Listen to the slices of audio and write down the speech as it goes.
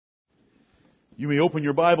You may open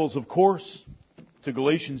your Bibles, of course, to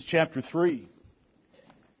Galatians chapter 3.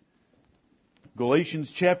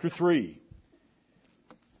 Galatians chapter 3,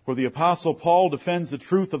 where the Apostle Paul defends the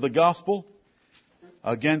truth of the gospel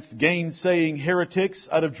against gainsaying heretics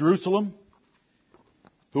out of Jerusalem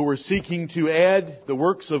who were seeking to add the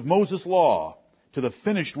works of Moses' law to the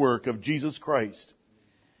finished work of Jesus Christ.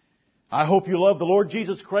 I hope you love the Lord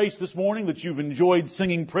Jesus Christ this morning, that you've enjoyed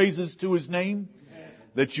singing praises to His name,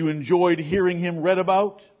 that you enjoyed hearing Him read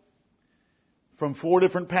about from 4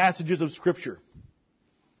 different passages of Scripture.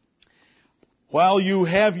 While you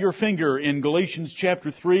have your finger in Galatians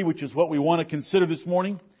chapter 3, which is what we want to consider this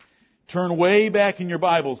morning, turn way back in your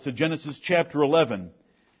Bibles to Genesis chapter 11,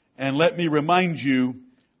 and let me remind you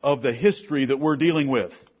of the history that we're dealing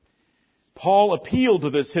with. Paul appealed to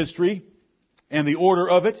this history and the order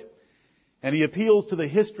of it, and he appeals to the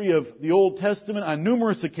history of the Old Testament on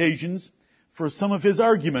numerous occasions for some of his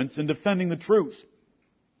arguments in defending the truth.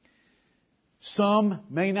 Some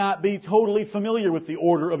may not be totally familiar with the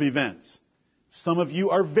order of events. Some of you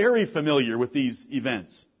are very familiar with these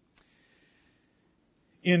events.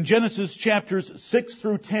 In Genesis chapters 6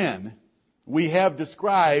 through 10, we have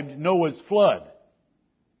described Noah's flood.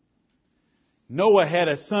 Noah had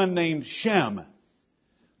a son named Shem.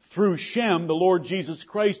 Through Shem, the Lord Jesus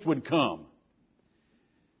Christ would come.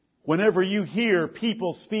 Whenever you hear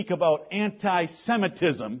people speak about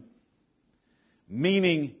anti-Semitism,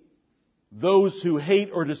 meaning those who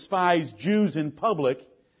hate or despise Jews in public,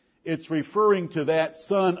 it's referring to that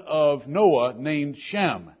son of Noah named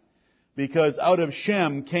Shem, because out of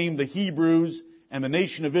Shem came the Hebrews and the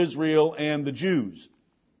nation of Israel and the Jews.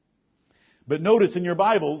 But notice in your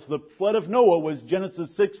Bibles, the flood of Noah was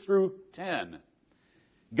Genesis 6 through 10.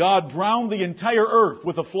 God drowned the entire earth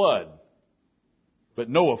with a flood. But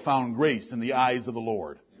Noah found grace in the eyes of the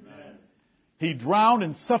Lord. Amen. He drowned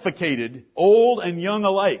and suffocated old and young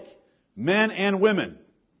alike, men and women.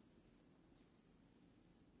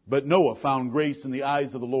 But Noah found grace in the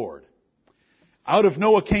eyes of the Lord. Out of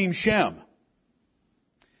Noah came Shem.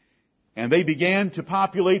 And they began to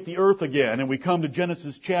populate the earth again. And we come to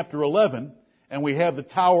Genesis chapter 11, and we have the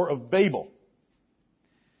Tower of Babel.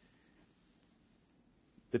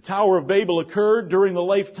 The Tower of Babel occurred during the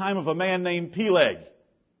lifetime of a man named Peleg,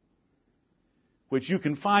 which you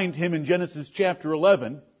can find him in Genesis chapter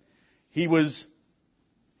 11. He was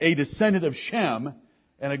a descendant of Shem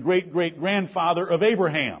and a great-great-grandfather of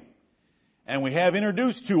Abraham. And we have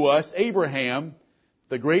introduced to us Abraham,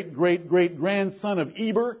 the great-great-great-grandson of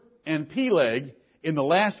Eber and Peleg, in the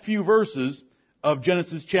last few verses of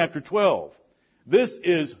Genesis chapter 12. This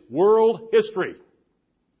is world history.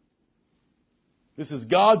 This is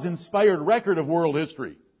God's inspired record of world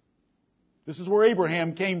history. This is where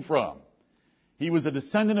Abraham came from. He was a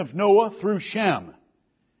descendant of Noah through Shem.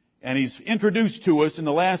 And he's introduced to us in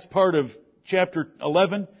the last part of chapter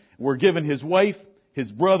 11. We're given his wife,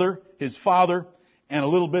 his brother, his father, and a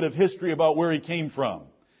little bit of history about where he came from.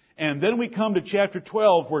 And then we come to chapter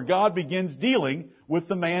 12, where God begins dealing with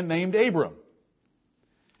the man named Abram.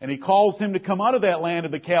 And He calls him to come out of that land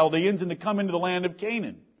of the Chaldeans and to come into the land of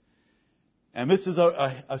Canaan. And this is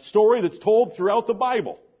a story that's told throughout the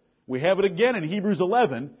Bible. We have it again in Hebrews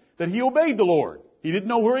 11, that he obeyed the Lord. He didn't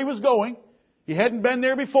know where he was going. He hadn't been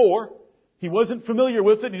there before. He wasn't familiar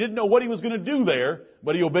with it. He didn't know what he was going to do there,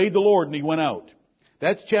 but he obeyed the Lord and he went out.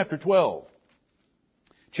 That's chapter 12.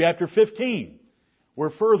 Chapter 15. We're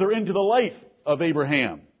further into the life of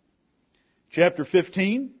Abraham. Chapter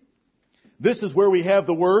 15. This is where we have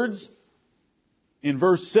the words in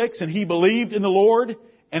verse 6, and he believed in the Lord,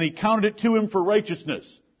 and He counted it to him for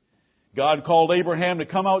righteousness. God called Abraham to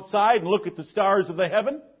come outside and look at the stars of the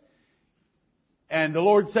heaven. And the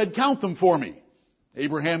Lord said, "Count them for me."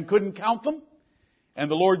 Abraham couldn't count them. And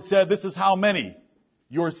the Lord said, "This is how many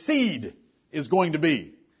your seed is going to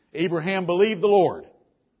be." Abraham believed the Lord.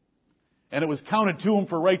 And it was counted to him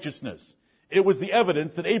for righteousness. It was the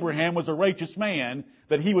evidence that Abraham was a righteous man,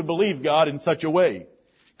 that he would believe God in such a way.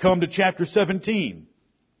 Come to chapter 17.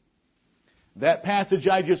 That passage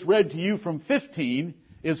I just read to you from 15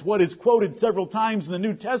 is what is quoted several times in the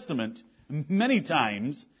New Testament, many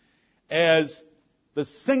times, as the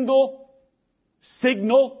signal,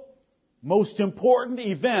 most important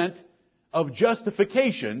event of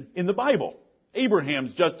justification in the Bible.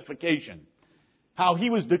 Abraham's justification. How he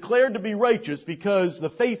was declared to be righteous because the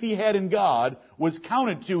faith he had in God was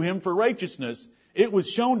counted to him for righteousness. It was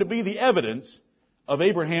shown to be the evidence of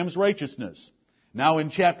Abraham's righteousness. Now in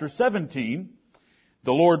chapter 17,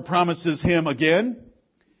 the Lord promises him again.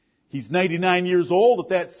 He's 99 years old.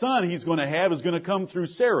 That son he's going to have is going to come through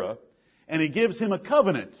Sarah. And He gives him a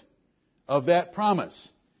covenant of that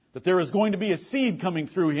promise. That there is going to be a seed coming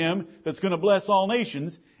through him that's going to bless all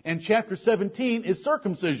nations. And chapter 17 is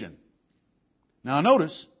circumcision. Now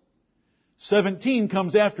notice, 17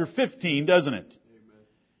 comes after 15, doesn't it? Amen.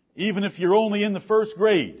 Even if you're only in the first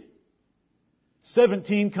grade.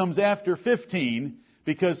 17 comes after 15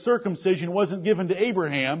 because circumcision wasn't given to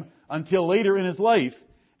Abraham until later in his life,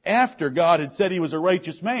 after God had said he was a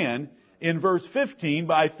righteous man, in verse 15,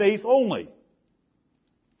 by faith only.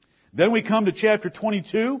 Then we come to chapter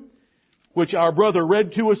 22, which our brother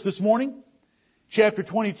read to us this morning. Chapter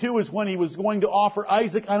 22 is when he was going to offer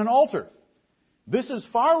Isaac on an altar. This is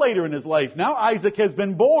far later in his life. Now Isaac has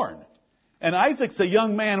been born. And Isaac's a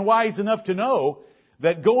young man wise enough to know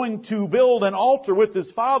that going to build an altar with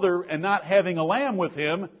his father and not having a lamb with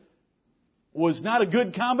him was not a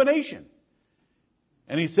good combination.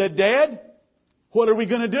 And he said, Dad, what are we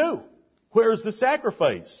going to do? Where's the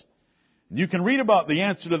sacrifice? You can read about the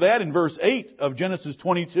answer to that in verse 8 of Genesis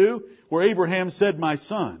 22, where Abraham said, My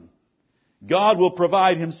son, God will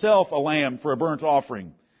provide himself a lamb for a burnt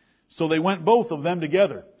offering. So they went both of them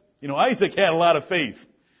together. You know, Isaac had a lot of faith.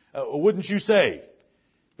 Wouldn't you say?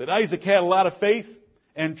 That Isaac had a lot of faith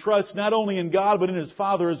and trust not only in God but in his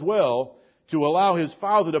father as well, to allow his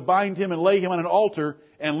father to bind him and lay him on an altar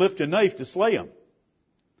and lift a knife to slay him.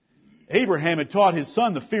 Abraham had taught his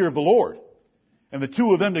son the fear of the Lord. And the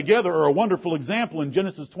two of them together are a wonderful example in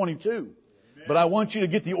Genesis 22. Amen. But I want you to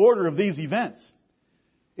get the order of these events.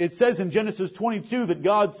 It says in Genesis 22 that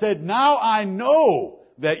God said, Now I know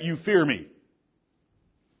that you fear me.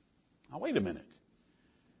 Now wait a minute.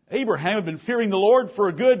 Abraham had been fearing the Lord for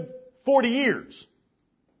a good 40 years.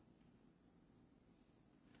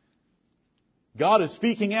 God is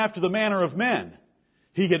speaking after the manner of men.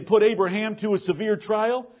 He had put Abraham to a severe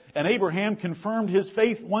trial, and Abraham confirmed his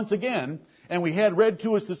faith once again. And we had read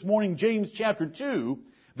to us this morning James chapter 2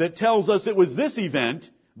 that tells us it was this event,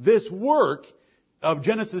 this work of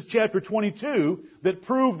Genesis chapter 22 that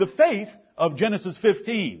proved the faith of Genesis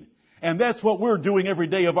 15. And that's what we're doing every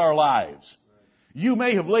day of our lives. You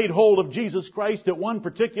may have laid hold of Jesus Christ at one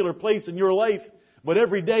particular place in your life, but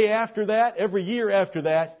every day after that, every year after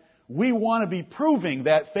that, we want to be proving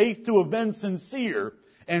that faith to have been sincere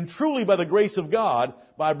and truly by the grace of God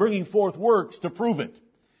by bringing forth works to prove it.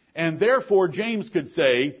 And therefore James could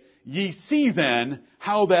say, Ye see then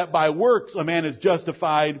how that by works a man is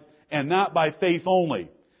justified and not by faith only.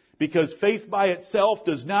 Because faith by itself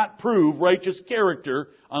does not prove righteous character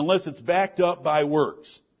unless it's backed up by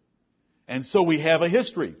works. And so we have a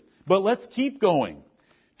history. But let's keep going.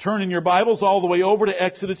 Turn in your Bibles all the way over to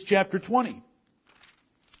Exodus chapter 20.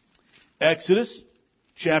 Exodus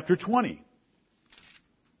chapter 20.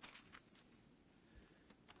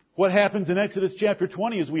 What happens in Exodus chapter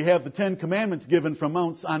 20 is we have the Ten Commandments given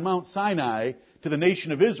on Mount Sinai to the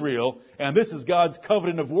nation of Israel, and this is God's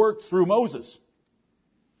covenant of works through Moses.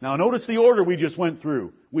 Now notice the order we just went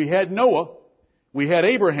through. We had Noah, we had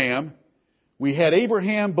Abraham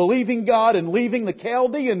believing God and leaving the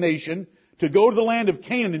Chaldean nation to go to the land of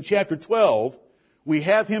Canaan in chapter 12. We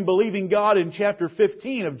have him believing God in chapter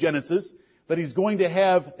 15 of Genesis that he's going to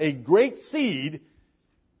have a great seed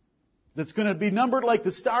that's going to be numbered like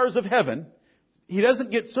the stars of heaven. He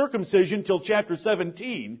doesn't get circumcision till chapter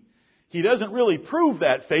 17. He doesn't really prove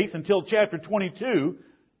that faith until chapter 22,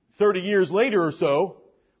 30 years later or so,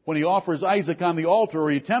 when he offers Isaac on the altar,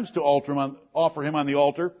 or he attempts to offer him on the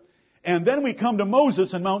altar. And then we come to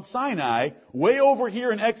Moses and Mount Sinai, way over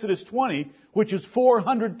here in Exodus 20, which is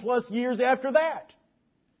 400 plus years after that.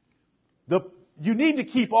 You need to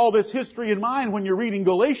keep all this history in mind when you're reading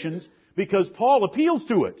Galatians, because Paul appeals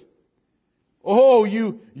to it. Oh,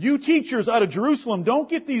 you teachers out of Jerusalem, don't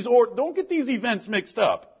get these events mixed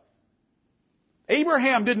up.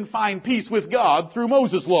 Abraham didn't find peace with God through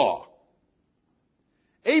Moses' law.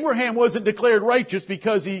 Abraham wasn't declared righteous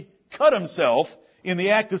because he cut himself in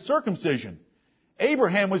the act of circumcision.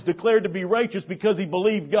 Abraham was declared to be righteous because he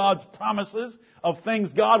believed God's promises of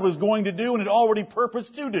things God was going to do and had already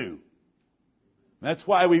purposed to do. That's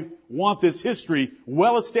why we want this history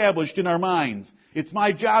well established in our minds. It's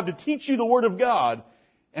my job to teach you the Word of God,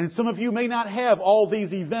 and some of you may not have all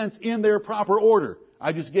these events in their proper order.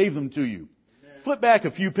 I just gave them to you. Amen. Flip back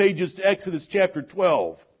a few pages to Exodus chapter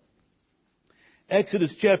 12.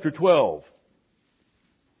 Exodus chapter 12.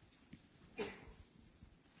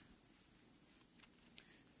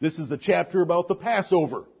 This is the chapter about the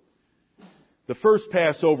Passover. The first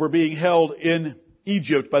Passover being held in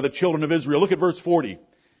Egypt by the children of Israel. Look at verse 40.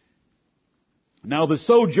 Now the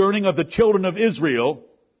sojourning of the children of Israel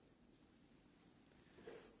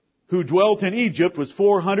who dwelt in Egypt was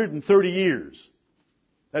 430 years.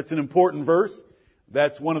 That's an important verse.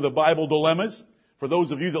 That's one of the Bible dilemmas. For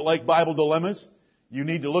those of you that like Bible dilemmas, you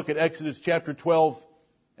need to look at Exodus chapter 12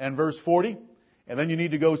 and verse 40. And then you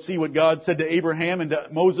need to go see what God said to Abraham and to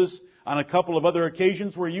Moses on a couple of other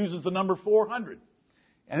occasions where he uses the number 400.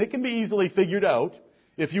 And it can be easily figured out.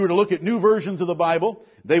 If you were to look at new versions of the Bible,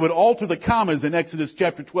 they would alter the commas in Exodus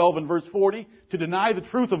chapter 12 and verse 40 to deny the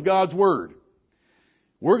truth of God's Word.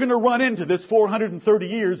 We're going to run into this 430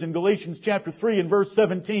 years in Galatians chapter 3 and verse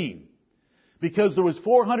 17. Because there was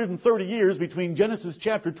 430 years between Genesis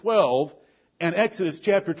chapter 12 and Exodus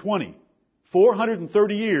chapter 20.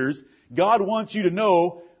 430 years. God wants you to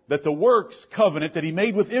know that the works covenant that He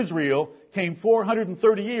made with Israel came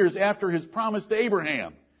 430 years after His promise to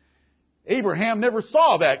Abraham. Abraham never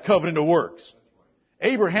saw that covenant of works.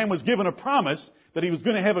 Abraham was given a promise that he was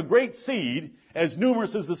going to have a great seed as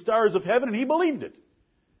numerous as the stars of heaven, and he believed it.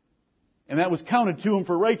 And that was counted to him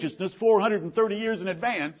for righteousness 430 years in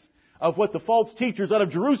advance of what the false teachers out of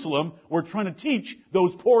Jerusalem were trying to teach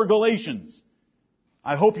those poor Galatians.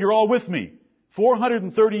 I hope you're all with me.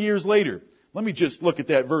 430 years later. Let me just look at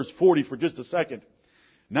that verse 40 for just a second.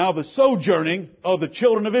 Now the sojourning of the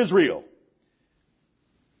children of Israel.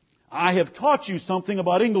 I have taught you something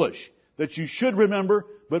about English that you should remember,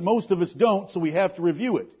 but most of us don't, so we have to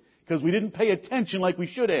review it because we didn't pay attention like we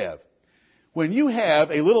should have. When you have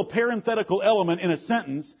a little parenthetical element in a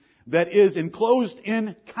sentence that is enclosed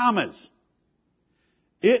in commas,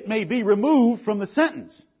 it may be removed from the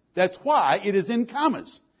sentence. That's why it is in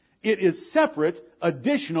commas. It is separate,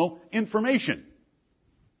 additional information.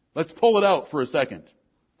 Let's pull it out for a second.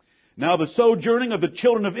 Now the sojourning of the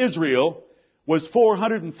children of Israel was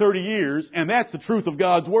 430 years, and that's the truth of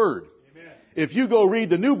God's Word. Amen. If you go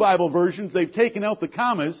read the New Bible versions, they've taken out the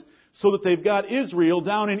commas so that they've got Israel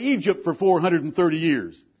down in Egypt for 430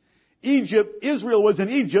 years. Israel was in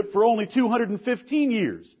Egypt for only 215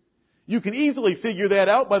 years. You can easily figure that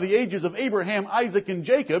out by the ages of Abraham, Isaac, and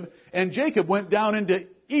Jacob went down into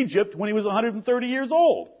Egypt when he was 130 years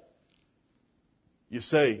old. You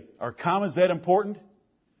say, are commas that important?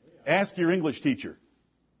 Ask your English teacher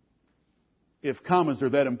if commas are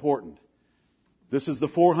that important. This is the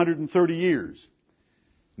 430 years.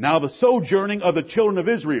 Now the sojourning of the children of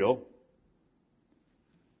Israel,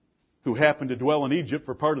 who happened to dwell in Egypt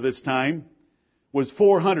for part of this time, was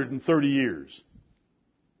 430 years.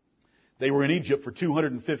 They were in Egypt for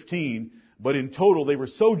 215, but in total they were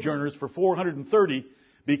sojourners for 430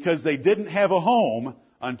 because they didn't have a home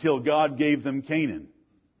until God gave them Canaan.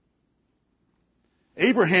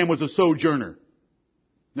 Abraham was a sojourner,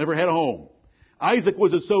 never had a home. Isaac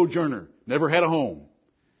was a sojourner, never had a home.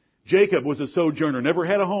 Jacob was a sojourner, never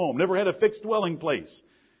had a home, never had a fixed dwelling place.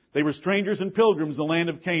 They were strangers and pilgrims in the land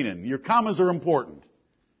of Canaan. Your commas are important.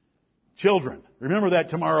 Children, remember that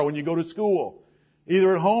tomorrow when you go to school.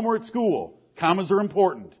 Either at home or at school. Commas are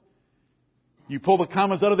important. You pull the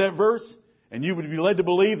commas out of that verse, and you would be led to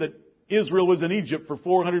believe that Israel was in Egypt for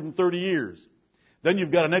 430 years. Then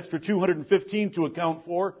you've got an extra 215 to account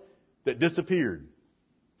for that disappeared.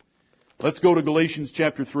 Let's go to Galatians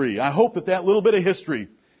chapter 3. I hope that little bit of history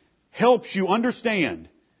helps you understand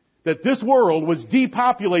that this world was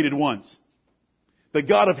depopulated once. The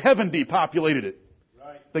God of heaven depopulated it.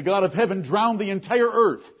 Right. The God of heaven drowned the entire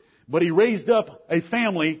earth, but He raised up a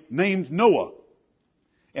family named Noah.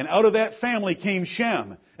 And out of that family came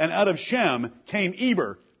Shem, and out of Shem came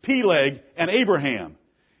Eber, Peleg, and Abraham.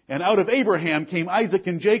 And out of Abraham came Isaac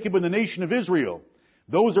and Jacob and the nation of Israel.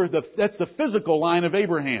 That's the physical line of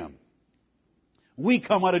Abraham. We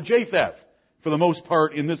come out of Japheth, for the most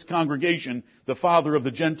part in this congregation, the father of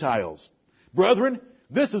the Gentiles. Brethren,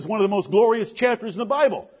 this is one of the most glorious chapters in the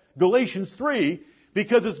Bible, Galatians 3,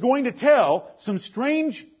 because it's going to tell some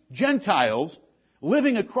strange Gentiles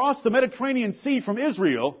living across the Mediterranean Sea from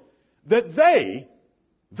Israel that they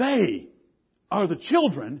are the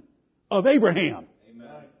children of Abraham. Amen.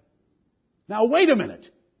 Now wait a minute.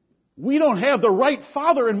 We don't have the right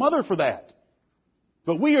father and mother for that.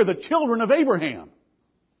 But we are the children of Abraham.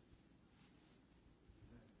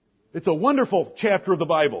 It's a wonderful chapter of the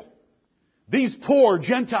Bible. These poor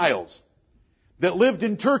Gentiles that lived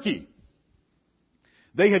in Turkey,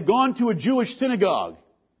 they had gone to a Jewish synagogue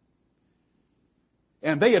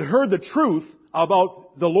and they had heard the truth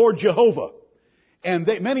about the Lord Jehovah. And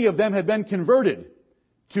many of them had been converted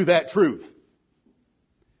to that truth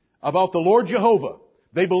about the Lord Jehovah.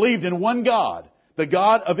 They believed in one God, the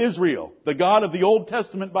God of Israel, the God of the Old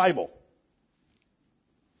Testament Bible.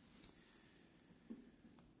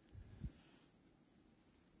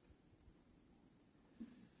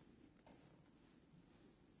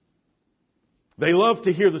 They love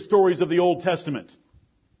to hear the stories of the Old Testament.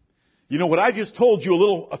 You know what I just told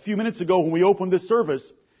you a few minutes ago when we opened this service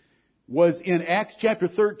was in Acts chapter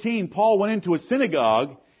 13. Paul went into a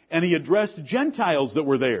synagogue and he addressed Gentiles that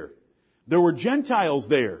were there. There were Gentiles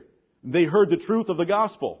there. They heard the truth of the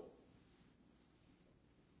gospel.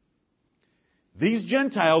 These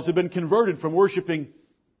Gentiles had been converted from worshiping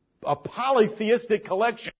a polytheistic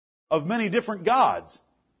collection of many different gods.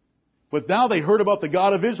 But now they heard about the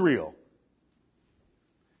God of Israel.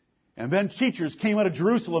 And then teachers came out of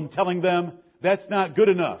Jerusalem telling them that's not good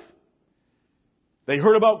enough. They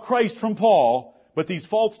heard about Christ from Paul, but these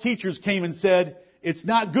false teachers came and said, it's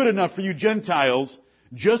not good enough for you Gentiles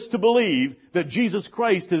just to believe that Jesus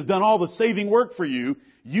Christ has done all the saving work for you.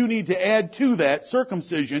 You need to add to that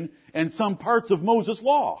circumcision and some parts of Moses'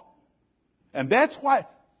 law. And that's why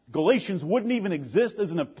Galatians wouldn't even exist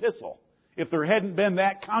as an epistle if there hadn't been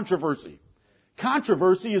that controversy.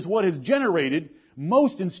 Controversy is what has generated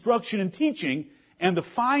most instruction and teaching and the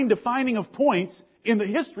fine defining of points in the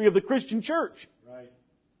history of the Christian church. Right.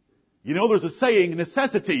 You know, there's a saying,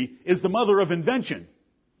 necessity is the mother of invention.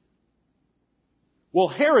 Well,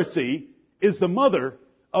 heresy is the mother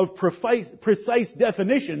of precise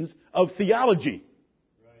definitions of theology.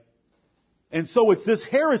 Right. And so it's this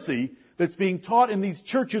heresy that's being taught in these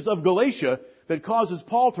churches of Galatia that causes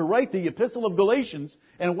Paul to write the Epistle of Galatians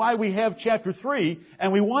and why we have chapter 3,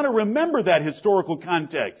 and we want to remember that historical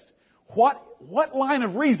context. What line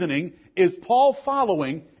of reasoning is Paul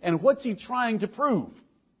following, and what's he trying to prove?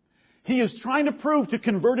 He is trying to prove to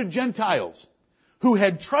converted Gentiles who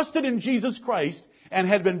had trusted in Jesus Christ and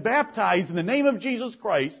had been baptized in the name of Jesus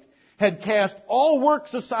Christ, had cast all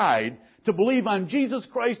works aside to believe on Jesus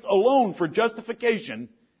Christ alone for justification.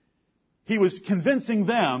 He was convincing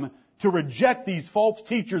them to reject these false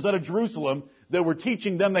teachers out of Jerusalem that were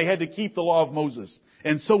teaching them they had to keep the law of Moses.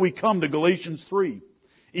 And so we come to Galatians 3.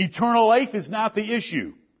 Eternal life is not the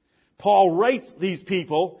issue. Paul writes these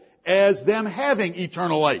people as them having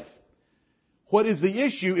eternal life. What is the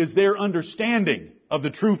issue is their understanding of the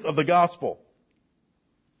truth of the gospel.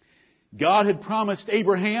 God had promised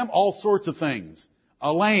Abraham all sorts of things.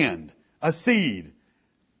 A land, a seed,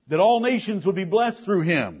 that all nations would be blessed through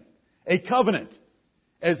him. A covenant,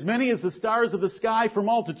 as many as the stars of the sky for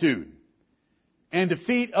multitude, and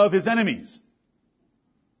defeat of his enemies.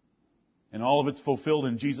 And all of it's fulfilled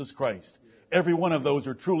in Jesus Christ. Every one of those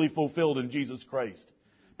are truly fulfilled in Jesus Christ.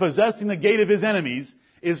 Possessing the gate of his enemies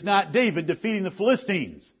is not David defeating the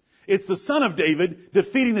Philistines. It's the son of David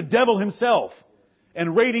defeating the devil himself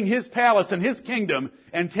and raiding his palace and his kingdom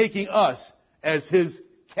and taking us as his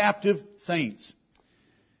captive saints.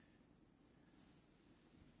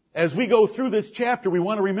 As we go through this chapter, we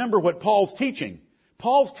want to remember what Paul's teaching.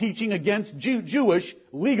 Paul's teaching against Jewish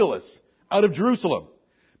legalists out of Jerusalem.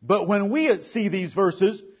 But when we see these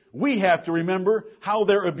verses, we have to remember how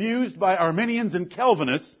they're abused by Arminians and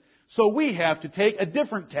Calvinists, so we have to take a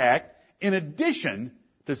different tack in addition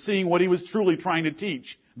to seeing what he was truly trying to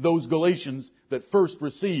teach those Galatians that first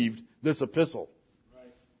received this epistle.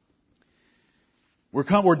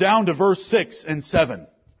 Right. We're down to verse 6 and 7.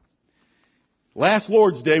 Last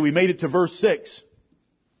Lord's Day, we made it to verse 6.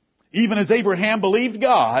 Even as Abraham believed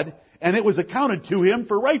God, and it was accounted to him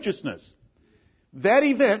for righteousness. That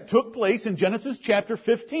event took place in Genesis chapter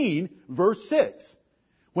 15, verse 6,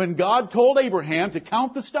 when God told Abraham to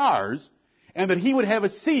count the stars, and that he would have a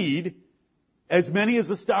seed as many as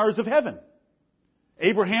the stars of heaven.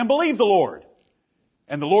 Abraham believed the Lord.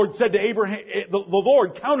 And the Lord said to Abraham, the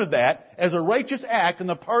Lord counted that as a righteous act on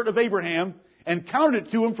the part of Abraham, and counted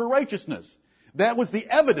it to him for righteousness. That was the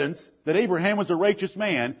evidence that Abraham was a righteous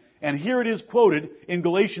man, and here it is quoted in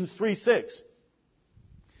Galatians 3:6.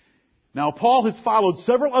 Now, Paul has followed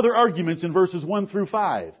several other arguments in verses 1 through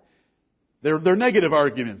 5. They're negative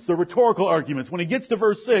arguments. They're rhetorical arguments. When he gets to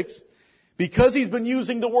verse 6, because he's been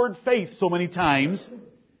using the word faith so many times,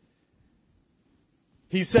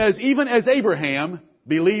 he says, even as Abraham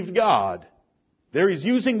believed God. There he's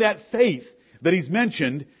using that faith that he's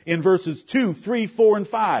mentioned in verses 2, 3, 4, and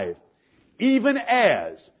 5. Even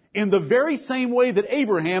as, in the very same way that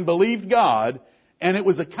Abraham believed God, and it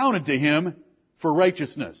was accounted to him for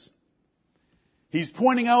righteousness. He's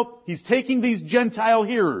pointing out, he's taking these Gentile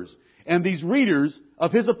hearers and these readers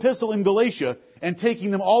of his epistle in Galatia and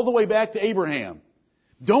taking them all the way back to Abraham.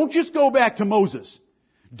 Don't just go back to Moses.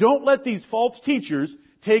 Don't let these false teachers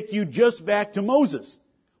take you just back to Moses.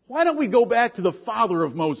 Why don't we go back to the father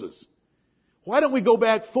of Moses? Why don't we go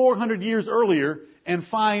back 400 years earlier and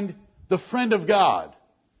find the friend of God?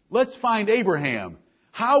 Let's find Abraham.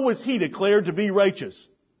 How was he declared to be righteous?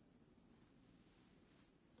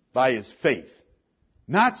 By his faith.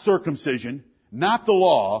 Not circumcision, not the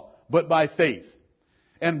law, but by faith.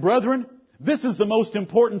 And brethren, this is the most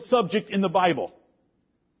important subject in the Bible.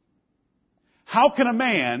 How can a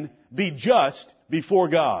man be just before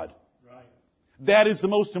God? Right. That is the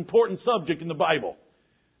most important subject in the Bible.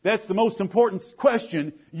 That's the most important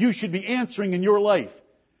question you should be answering in your life.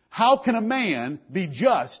 How can a man be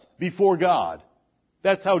just before God?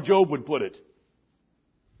 That's how Job would put it.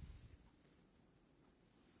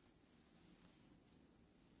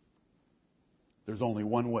 There's only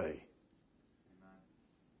one way.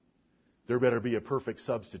 There better be a perfect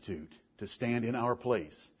substitute to stand in our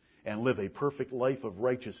place and live a perfect life of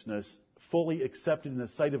righteousness, fully accepted in the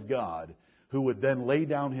sight of God, who would then lay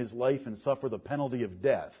down his life and suffer the penalty of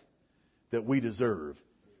death that we deserve.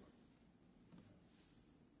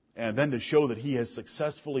 And then to show that he has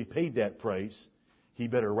successfully paid that price, he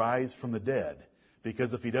better rise from the dead.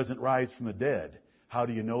 Because if he doesn't rise from the dead, how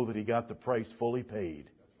do you know that he got the price fully paid?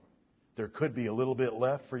 There could be a little bit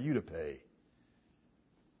left for you to pay.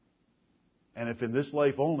 And if in this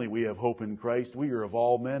life only we have hope in Christ, we are of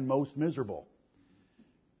all men most miserable.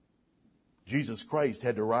 Jesus Christ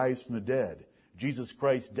had to rise from the dead. Jesus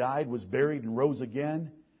Christ died, was buried, and rose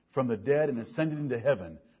again from the dead and ascended into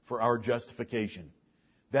heaven for our justification.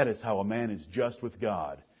 That is how a man is just with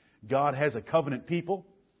God. God has a covenant people.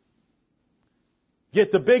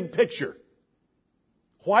 Get the big picture.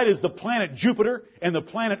 Why does the planet Jupiter and the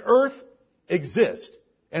planet Earth exist?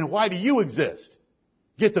 And why do you exist?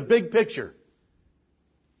 Get the big picture.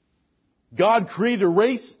 God created a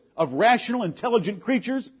race of rational, intelligent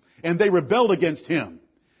creatures, and they rebelled against Him.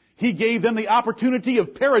 He gave them the opportunity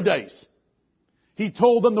of paradise. He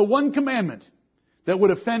told them the one commandment that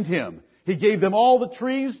would offend Him. He gave them all the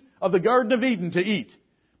trees of the Garden of Eden to eat.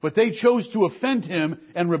 But they chose to offend Him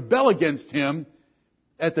and rebel against Him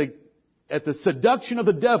at the seduction of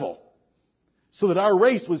the devil, so that our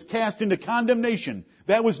race was cast into condemnation.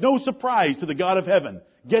 That was no surprise to the God of heaven.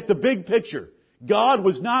 Get the big picture. God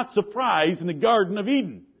was not surprised in the Garden of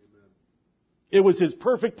Eden. It was His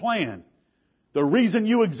perfect plan. The reason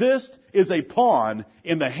you exist is a pawn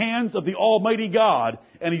in the hands of the Almighty God,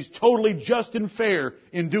 and He's totally just and fair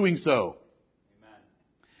in doing so. Amen.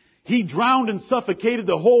 He drowned and suffocated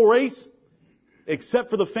the whole race, except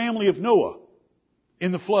for the family of Noah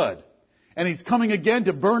in the flood. And He's coming again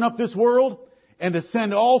to burn up this world and to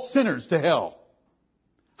send all sinners to hell.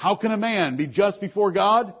 How can a man be just before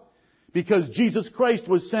God? Because Jesus Christ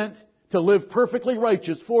was sent to live perfectly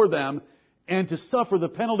righteous for them and to suffer the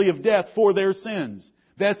penalty of death for their sins.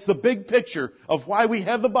 That's the big picture of why we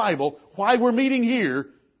have the Bible, why we're meeting here,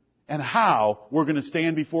 and how we're going to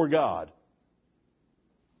stand before God.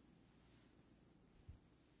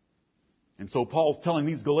 And so Paul's telling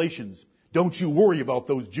these Galatians, don't you worry about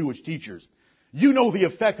those Jewish teachers. You know the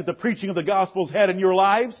effect that the preaching of the gospel has had in your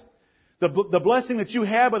lives. The blessing that you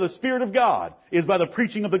have by the Spirit of God is by the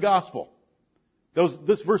preaching of the gospel.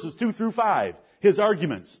 This verses 2 through 5, his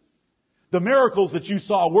arguments. The miracles that you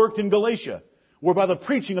saw worked in Galatia were by the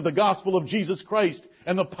preaching of the gospel of Jesus Christ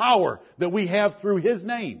and the power that we have through His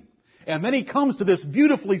name. And then he comes to this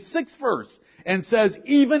beautifully 6th verse and says,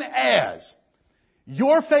 even as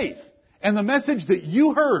your faith and the message that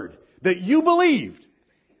you heard, that you believed,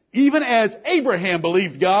 even as Abraham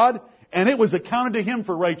believed God, and it was accounted to him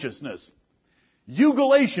for righteousness. You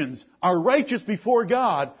Galatians are righteous before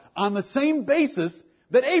God on the same basis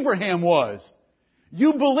that Abraham was.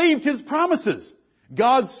 You believed his promises.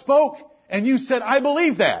 God spoke, and you said, I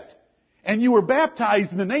believe that. And you were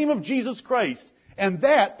baptized in the name of Jesus Christ, and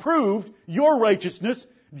that proved your righteousness,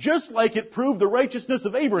 just like it proved the righteousness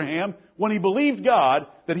of Abraham when he believed God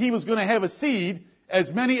that he was going to have a seed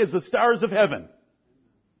as many as the stars of heaven.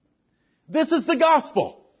 This is the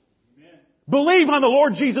gospel. Amen. Believe on the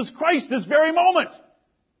Lord Jesus Christ this very moment.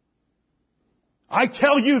 I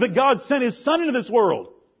tell you that God sent His Son into this world.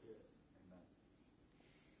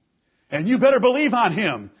 And you better believe on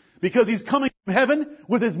Him, because He's coming from heaven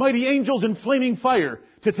with His mighty angels in flaming fire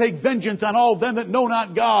to take vengeance on all them that know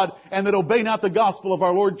not God and that obey not the gospel of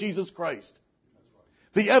our Lord Jesus Christ.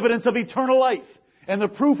 The evidence of eternal life and the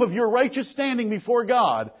proof of your righteous standing before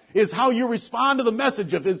God is how you respond to the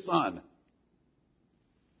message of His Son.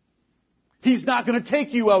 He's not going to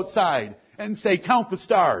take you outside and say, count the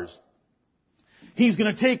stars. He's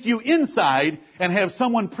going to take you inside and have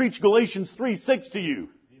someone preach Galatians 3:6 to you.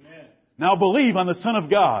 Amen. Now believe on the Son of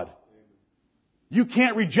God. Amen. You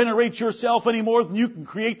can't regenerate yourself any more than you can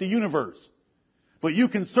create the universe. But you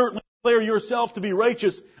can certainly declare yourself to be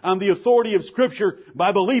righteous on the authority of Scripture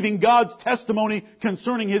by believing God's testimony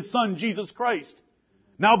concerning His Son, Jesus Christ.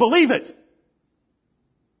 Now believe it.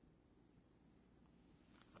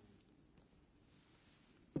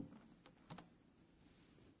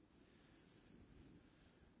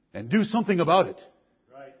 And do something about it.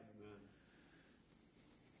 Right.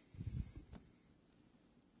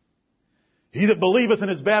 He that believeth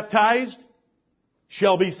and is baptized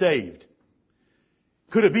shall be saved.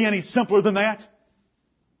 Could it be any simpler than that?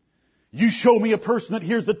 You show me a person that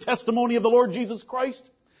hears the testimony of the Lord Jesus Christ,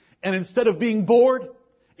 and instead of being bored,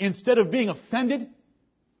 instead of being offended,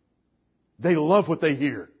 they love what they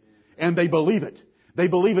hear, and they believe it. They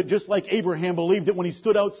believe it just like Abraham believed it when he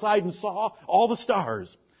stood outside and saw all the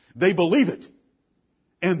stars. They believe it.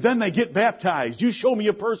 And then they get baptized. You show me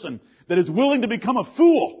a person that is willing to become a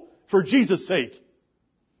fool for Jesus' sake.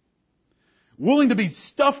 Willing to be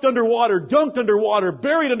stuffed underwater, dunked underwater,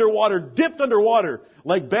 buried underwater, dipped underwater,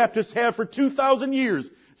 like Baptists have for 2,000 years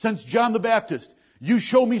since John the Baptist. You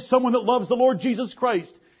show me someone that loves the Lord Jesus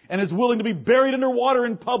Christ and is willing to be buried underwater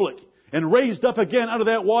in public and raised up again out of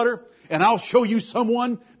that water, and I'll show you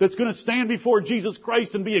someone that's going to stand before Jesus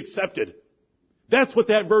Christ and be accepted. That's what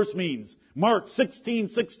that verse means. Mark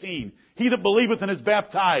 16:16. He that believeth and is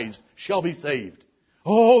baptized shall be saved.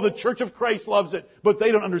 Oh, the Church of Christ loves it, but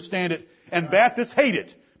they don't understand it. And Baptists hate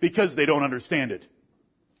it because they don't understand it.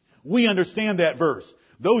 We understand that verse.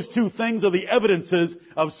 Those two things are the evidences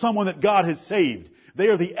of someone that God has saved. They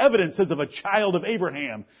are the evidences of a child of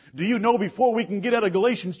Abraham. Do you know before we can get out of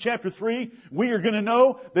Galatians chapter 3, we are going to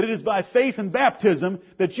know that it is by faith and baptism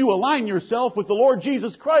that you align yourself with the Lord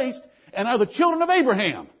Jesus Christ and are the children of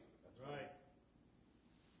Abraham. That's right.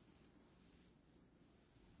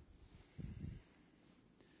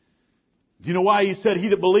 Do you know why he said, he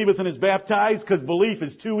that believeth and is baptized? Because belief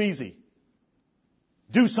is too easy.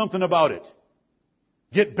 Do something about it.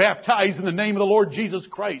 Get baptized in the name of the Lord Jesus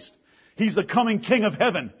Christ. He's the coming King of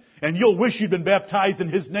heaven. And you'll wish you'd been baptized in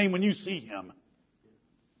His name when you see Him.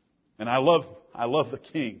 And I love the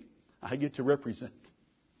King I get to represent.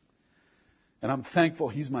 And I'm thankful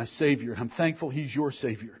He's my Savior. I'm thankful He's your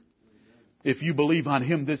Savior. If you believe on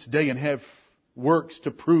Him this day and have works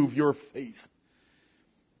to prove your faith.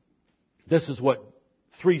 This is what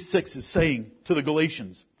 3:6 is saying to the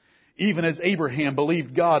Galatians. Even as Abraham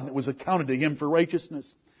believed God and it was accounted to him for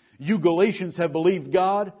righteousness. You Galatians have believed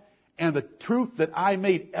God and the truth that I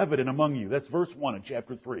made evident among you. That's verse 1 in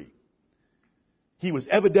chapter 3. He was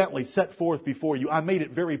evidently set forth before you. I made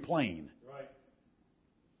it very plain. Right.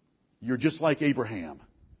 You're just like Abraham.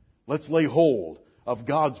 Let's lay hold of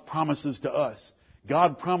God's promises to us.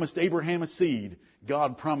 God promised Abraham a seed.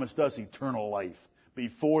 God promised us eternal life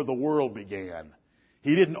before the world began.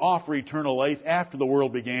 He didn't offer eternal life after the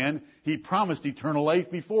world began. He promised eternal life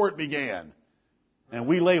before it began. And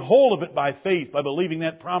we lay hold of it by faith, by believing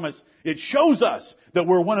that promise. It shows us that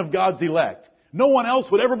we're one of God's elect. No one else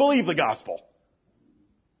would ever believe the gospel.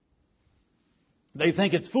 They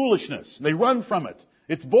think it's foolishness. They run from it.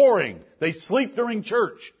 It's boring. They sleep during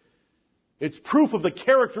church. It's proof of the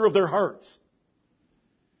character of their hearts.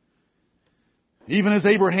 Even as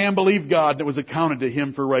Abraham believed God, and it was accounted to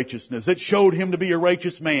him for righteousness. It showed him to be a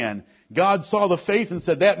righteous man. God saw the faith and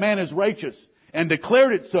said, that man is righteous, and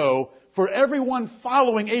declared it so for everyone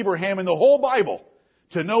following Abraham in the whole Bible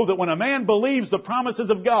to know that when a man believes the promises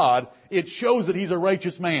of God, it shows that he's a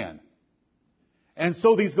righteous man. And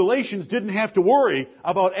so these Galatians didn't have to worry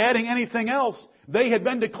about adding anything else. They had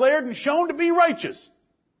been declared and shown to be righteous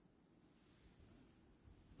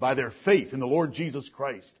by their faith in the Lord Jesus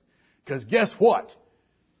Christ. Because guess what?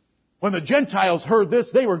 When the Gentiles heard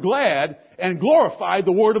this, they were glad and glorified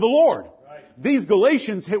the word of the Lord. Right. These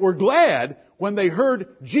Galatians were glad when they heard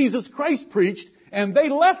Jesus Christ preached, and they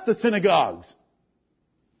left the synagogues.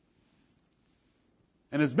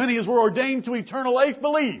 And as many as were ordained to eternal life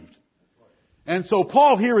believed. And so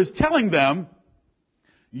Paul here is telling them,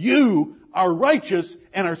 you are righteous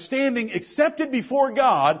and are standing accepted before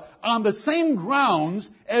God on the same grounds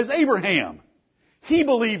as Abraham. He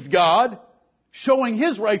believed God, showing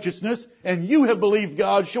his righteousness, and you have believed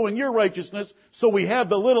God, showing your righteousness, so we have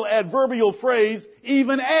the little adverbial phrase,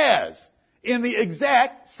 even as, in the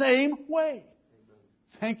exact same way.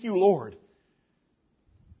 Thank you, Lord.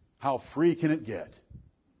 How free can it get?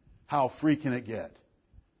 How free can it get?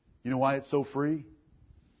 You know why it's so free?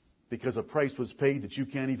 Because a price was paid that you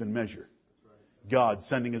can't even measure. God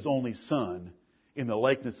sending His only Son in the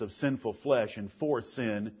likeness of sinful flesh and for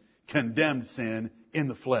sin, condemned sin in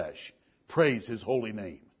the flesh. Praise His holy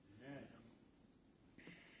name.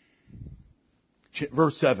 Amen.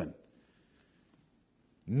 Verse 7.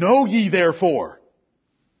 Know ye therefore.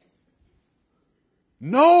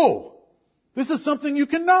 Know. This is something you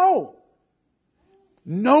can know.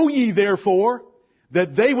 Know ye therefore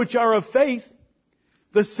that they which are of faith,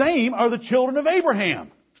 the same are the children of Abraham.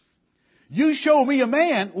 You show me a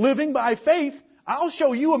man living by faith, I'll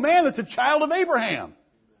show you a man that's a child of Abraham.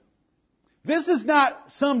 This is not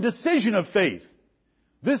some decision of faith.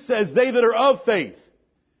 This says they that are of faith.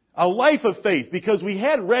 A life of faith, because we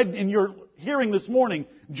had read in your hearing this morning,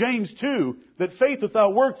 James 2, that faith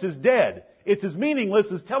without works is dead. It's as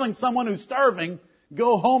meaningless as telling someone who's starving,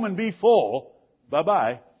 go home and be full.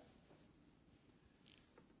 Bye-bye.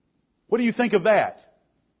 What do you think of that?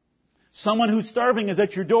 Someone who's starving is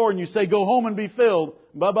at your door and you say, go home and be filled.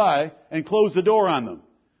 Bye-bye. And close the door on them.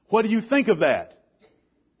 What do you think of that?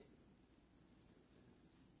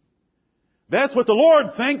 That's what the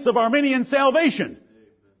Lord thinks of Arminian salvation.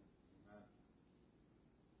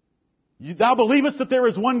 Thou believest that there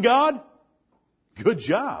is one God? Good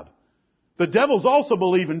job. The devils also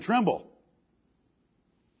believe and tremble.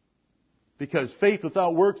 Because faith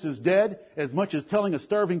without works is dead, as much as telling a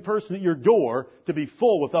starving person at your door to be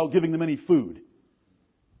full without giving them any food.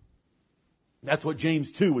 That's what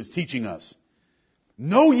James 2 was teaching us.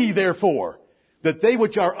 Know ye therefore that they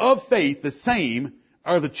which are of faith, the same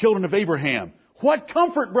are the children of Abraham. What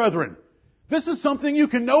comfort, brethren! This is something you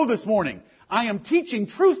can know this morning. I am teaching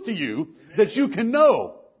truth to you that you can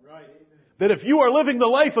know. That if you are living the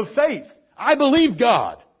life of faith, I believe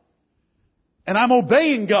God, and I'm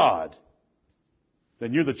obeying God,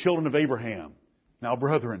 then you're the children of Abraham. Now,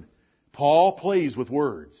 brethren, Paul plays with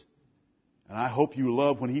words. And I hope you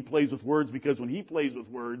love when he plays with words, because when he plays with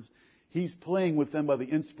words, he's playing with them by the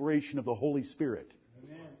inspiration of the Holy Spirit.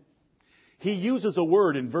 Amen. He uses a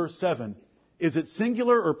word in verse 7. Is it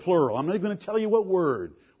singular or plural? I'm not even going to tell you what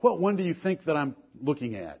word. What one do you think that I'm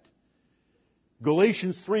looking at?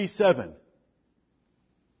 Galatians 3:7.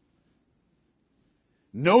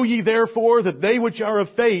 Know ye therefore that they which are of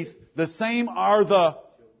faith, the same are the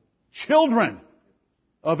children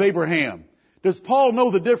of Abraham. Does Paul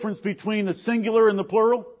know the difference between the singular and the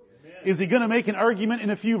plural? Amen. Is he going to make an argument in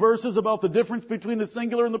a few verses about the difference between the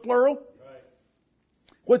singular and the plural? Right.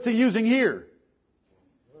 What's he using here?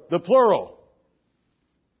 The plural.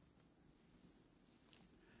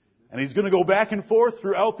 And he's going to go back and forth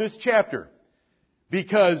throughout this chapter,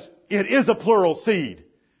 because it is a plural seed.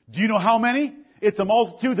 Do you know how many? It's a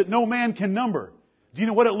multitude that no man can number. Do you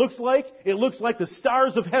know what it looks like? It looks like the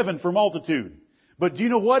stars of heaven for multitude. But do you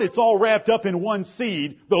know what? It's all wrapped up in one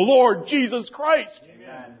seed, the Lord Jesus Christ.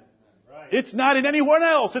 Amen. Right. It's not in anyone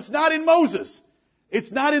else. It's not in Moses.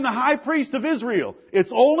 It's not in the high priest of Israel.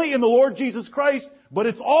 It's only in the Lord Jesus Christ, but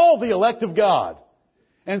it's all the elect of God.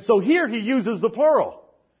 And so here he uses the plural.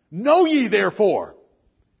 Know ye therefore.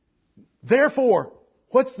 Therefore.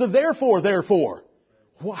 What's the therefore?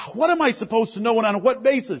 What am I supposed to know, and on what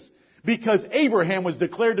basis? Because Abraham was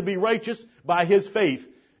declared to be righteous by his faith.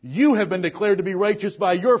 You have been declared to be righteous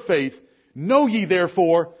by your faith. Know ye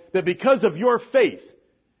therefore that because of your faith,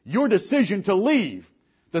 your decision to leave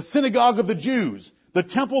the synagogue of the Jews, the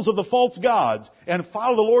temples of the false gods, and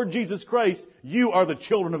follow the Lord Jesus Christ, you are the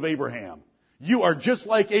children of Abraham. You are just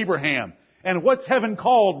like Abraham. And what's heaven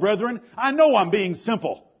called, brethren? I know I'm being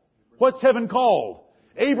simple. What's heaven called?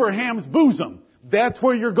 Abraham's bosom. That's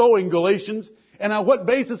where you're going, Galatians. And on what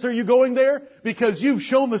basis are you going there? Because you've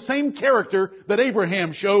shown the same character that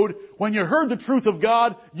Abraham showed. When you heard the truth of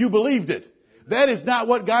God, you believed it. That is not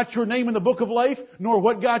what got your name in the book of life, nor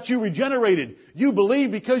what got you regenerated. You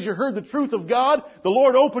believed because you heard the truth of God. The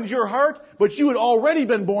Lord opened your heart, but you had already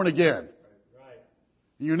been born again.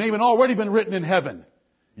 Your name had already been written in heaven.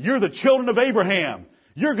 You're the children of Abraham.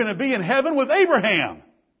 You're going to be in heaven with Abraham.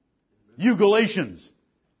 You Galatians.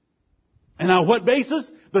 And on what basis?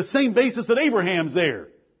 The same basis that Abraham's there.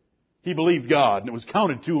 He believed God, and it was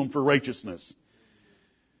counted to him for righteousness.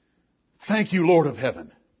 Thank you, Lord of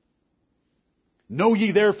heaven. Know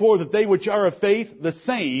ye therefore that they which are of faith, the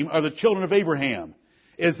same are the children of Abraham.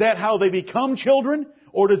 Is that how they become children,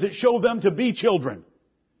 or does it show them to be children?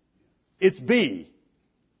 It's be.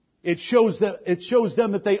 It shows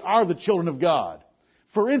them that they are the children of God.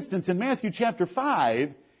 For instance, in Matthew chapter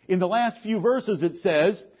 5, in the last few verses it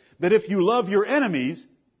says that if you love your enemies,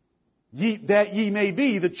 that ye may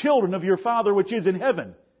be the children of your Father which is in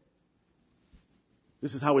heaven.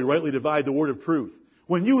 This is how we rightly divide the word of truth.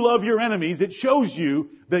 When you love your enemies, it shows you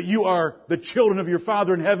that you are the children of your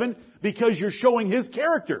Father in heaven, because you're showing His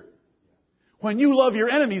character. When you love your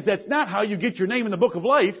enemies, that's not how you get your name in the book of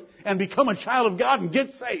life and become a child of God and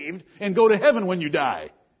get saved and go to heaven when you die.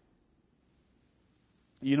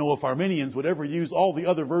 You know, if Arminians would ever use all the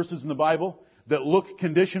other verses in the Bible that look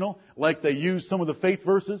conditional, like they use some of the faith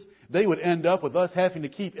verses, they would end up with us having to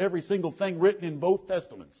keep every single thing written in both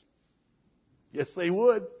testaments. Yes, they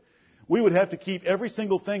would. We would have to keep every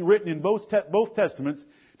single thing written in both testaments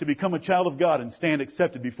to become a child of God and stand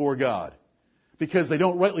accepted before God, because they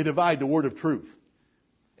don't rightly divide the word of truth.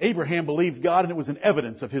 Abraham believed God, and it was an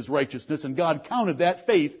evidence of his righteousness, and God counted that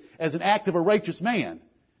faith as an act of a righteous man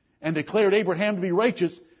and declared Abraham to be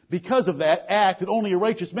righteous because of that act that only a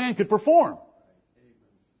righteous man could perform.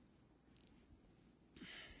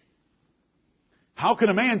 How can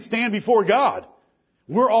a man stand before God?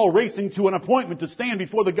 We're all racing to an appointment to stand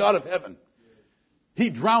before the God of heaven. He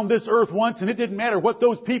drowned this earth once, and it didn't matter what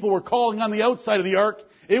those people were calling on the outside of the ark.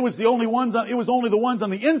 It was only the ones on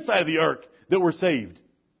the inside of the ark that were saved.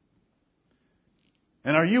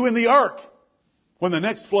 And are you in the ark when the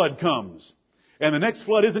next flood comes? And the next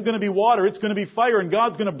flood isn't going to be water, it's going to be fire, and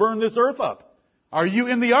God's going to burn this earth up. Are you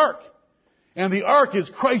in the ark? And the ark is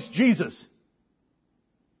Christ Jesus.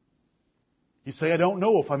 You say, I don't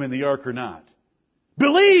know if I'm in the ark or not.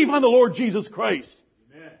 Believe on the Lord Jesus Christ.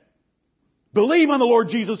 Amen. Believe on the Lord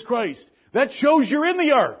Jesus Christ. That shows you're in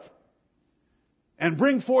the ark. And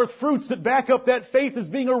bring forth fruits that back up that faith as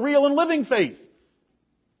being a real and living faith.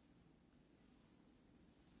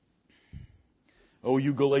 Oh,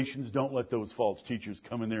 you Galatians, don't let those false teachers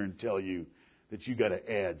come in there and tell you that you got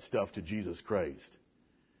to add stuff to Jesus Christ.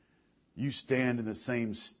 You stand in the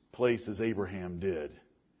same place as Abraham did,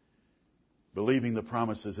 believing the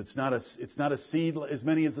promises. It's not a seed as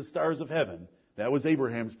many as the stars of heaven. That was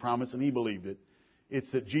Abraham's promise, and he believed it.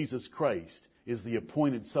 It's that Jesus Christ is the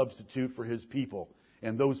appointed substitute for His people,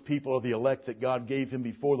 and those people are the elect that God gave Him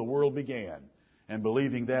before the world began. And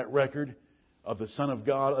believing that record of the Son of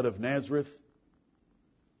God out of Nazareth,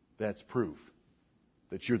 that's proof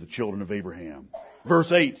that you're the children of Abraham.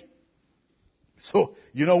 Verse 8. So,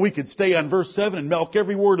 we could stay on verse 7 and milk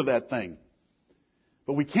every word of that thing.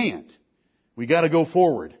 But we can't. We got to go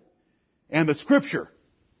forward. And the Scripture,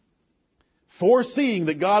 foreseeing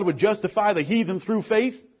that God would justify the heathen through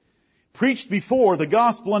faith, preached before the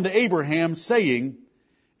gospel unto Abraham, saying,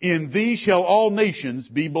 In thee shall all nations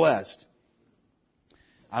be blessed.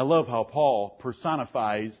 I love how Paul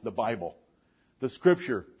personifies the Bible. The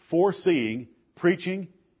Scripture, foreseeing, preaching,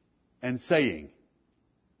 and saying.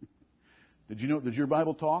 Did your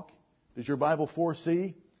Bible talk? Does your Bible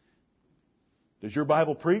foresee? Does your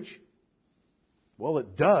Bible preach? Well,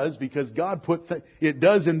 it does, because God it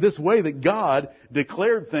does in this way that God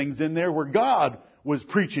declared things in there where God was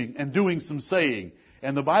preaching and doing some saying.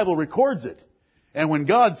 And the Bible records it. And when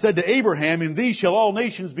God said to Abraham, In thee shall all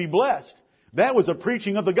nations be blessed, that was a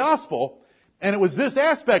preaching of the gospel. And it was this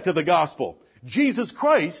aspect of the gospel. Jesus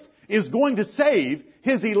Christ is going to save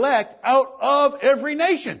His elect out of every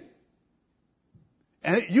nation.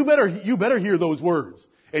 And you better hear those words.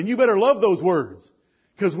 And you better love those words.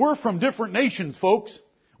 Because we're from different nations, folks.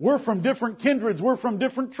 We're from different kindreds. We're from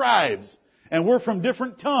different tribes. And we're from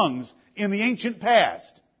different tongues in the ancient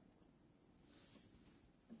past.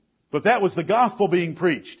 But that was the gospel being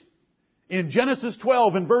preached. In Genesis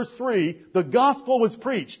 12 and verse 3, the gospel was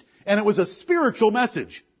preached. And it was a spiritual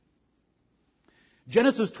message.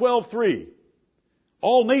 Genesis 12:3.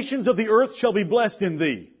 All nations of the earth shall be blessed in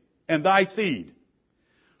thee, and thy seed.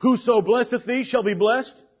 Whoso blesseth thee shall be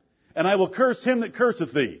blessed, and I will curse him that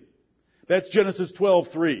curseth thee. That's Genesis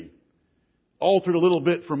 12:3. Altered a little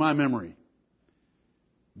bit from my memory.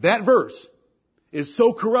 That verse is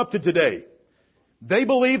so corrupted today. They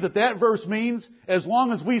believe that verse means as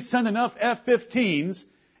long as we send enough F-15s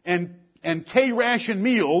and K-ration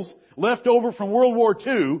meals left over from World War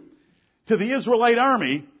II to the Israelite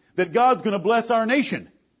army, that God's going to bless our nation.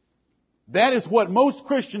 That is what most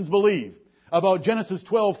Christians believe about Genesis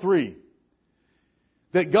 12:3.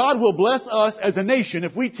 That God will bless us as a nation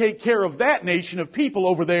if we take care of that nation of people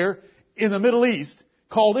over there in the Middle East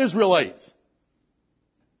called Israelites.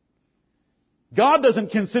 God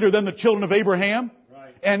doesn't consider them the children of Abraham,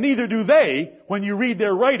 right. And neither do they. When you read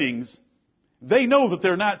their writings, they know that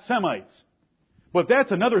they're not Semites. But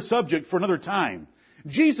that's another subject for another time.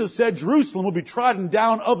 Jesus said Jerusalem will be trodden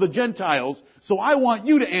down of the Gentiles, so I want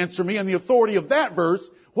you to answer me on the authority of that verse,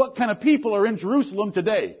 what kind of people are in Jerusalem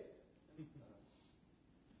today?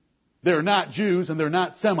 They're not Jews and they're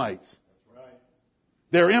not Semites. Right.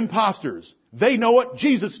 They're imposters. They know it,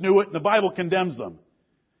 Jesus knew it, and the Bible condemns them.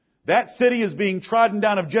 That city is being trodden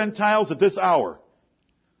down of Gentiles at this hour.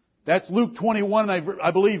 That's Luke 21, and I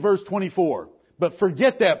believe verse 24. But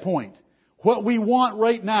forget that point. What we want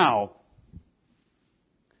right now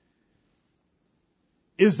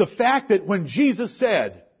is the fact that when Jesus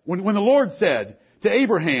said, when the Lord said to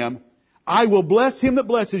Abraham, I will bless him that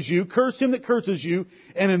blesses you, curse him that curses you,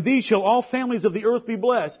 and in thee shall all families of the earth be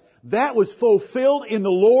blessed. That was fulfilled in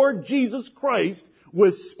the Lord Jesus Christ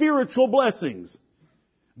with spiritual blessings,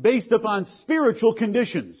 based upon spiritual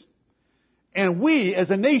conditions. And we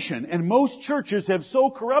as a nation, and most churches have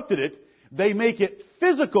so corrupted it, they make it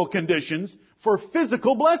physical conditions for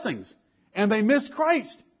physical blessings. And they miss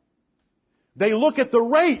Christ. They look at the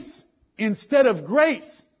race instead of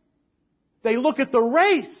grace. They look at the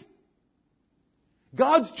race.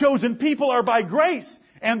 God's chosen people are by grace,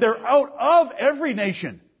 and they're out of every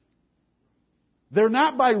nation. They're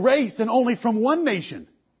not by race and only from one nation.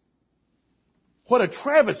 What a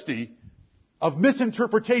travesty of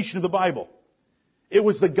misinterpretation of the Bible. It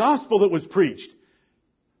was the gospel that was preached,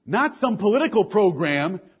 not some political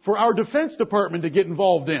program for our Defense Department to get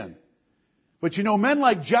involved in. But you know, men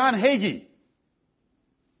like John Hagee,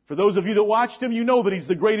 for those of you that watched him, you know that he's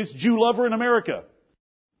the greatest Jew lover in America.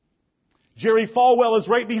 Jerry Falwell is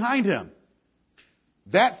right behind him.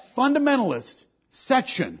 That fundamentalist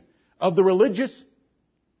section of the religious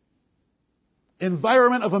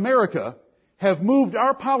environment of America have moved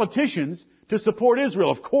our politicians to support Israel.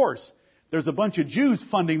 Of course, there's a bunch of Jews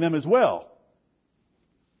funding them as well.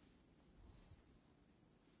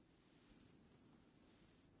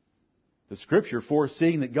 The Scripture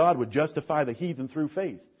foreseeing that God would justify the heathen through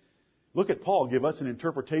faith. Look at Paul give us an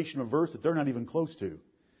interpretation of a verse that they're not even close to.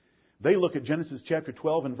 They look at Genesis chapter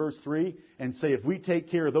 12 and verse 3 and say, if we take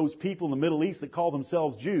care of those people in the Middle East that call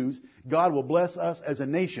themselves Jews, God will bless us as a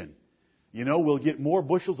nation. You know, we'll get more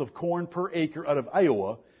bushels of corn per acre out of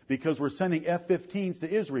Iowa because we're sending F-15s to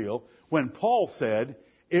Israel, when Paul said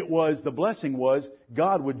the blessing was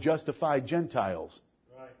God would justify Gentiles.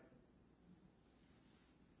 Right.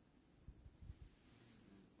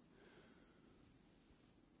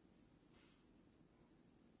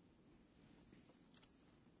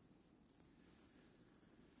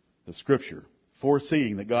 The Scripture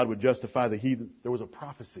foreseeing that God would justify the heathen. There was a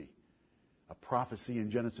prophecy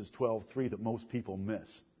in Genesis 12:3 that most people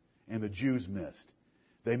miss, and the Jews missed.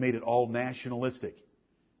 They made it all nationalistic.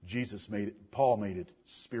 Paul made it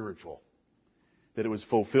spiritual. That it was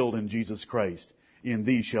fulfilled in Jesus Christ. In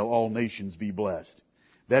thee shall all nations be blessed.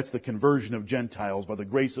 That's the conversion of Gentiles by the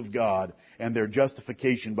grace of God and their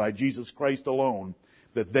justification by Jesus Christ alone,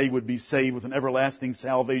 that they would be saved with an everlasting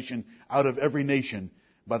salvation out of every nation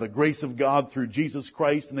by the grace of God through Jesus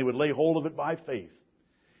Christ, and they would lay hold of it by faith.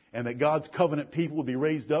 And that God's covenant people will be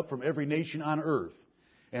raised up from every nation on earth.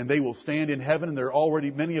 And they will stand in heaven,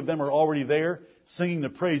 and many of them are already there, singing the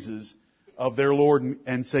praises of their Lord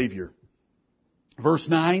and Savior. Verse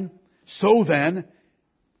 9, so then,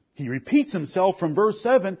 he repeats himself from verse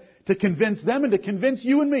 7 to convince them and to convince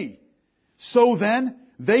you and me. So then,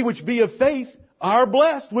 they which be of faith are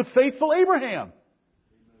blessed with faithful Abraham.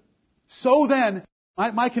 So then,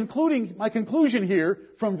 my conclusion here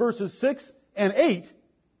from verses 6 and 8,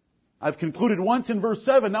 I've concluded once in verse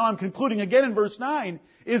 7, now I'm concluding again in verse 9,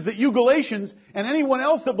 is that you Galatians and anyone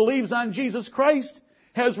else that believes on Jesus Christ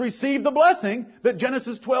has received the blessing that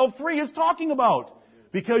Genesis 12:3 is talking about.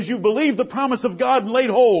 Because you believe the promise of God and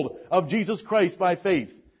laid hold of Jesus Christ by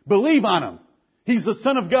faith. Believe on Him. He's the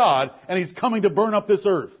Son of God and He's coming to burn up this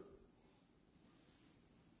earth.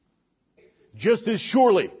 Just as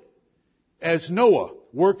surely as Noah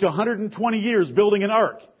worked 120 years building an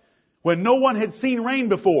ark when no one had seen rain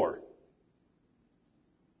before,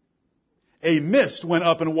 a mist went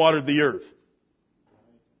up and watered the earth.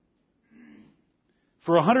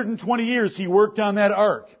 For 120 years he worked on that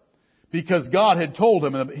ark because God had told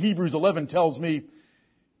him, and Hebrews 11 tells me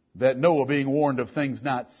that Noah, being warned of things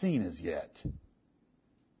not seen as yet,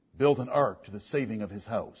 built an ark to the saving of his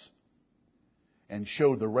house and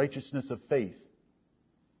showed the righteousness of faith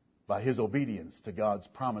by his obedience to God's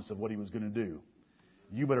promise of what he was going to do.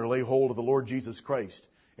 You better lay hold of the Lord Jesus Christ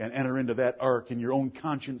and enter into that ark in your own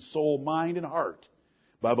conscience, soul, mind, and heart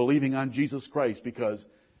by believing on Jesus Christ, because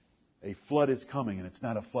a flood is coming, and it's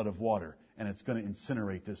not a flood of water, and it's going to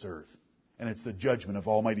incinerate this earth. And it's the judgment of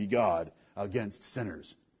Almighty God against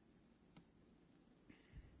sinners.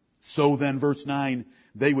 So then, verse 9,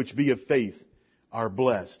 they which be of faith are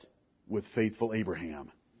blessed with faithful Abraham.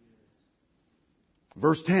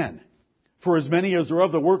 Verse 10, for as many as are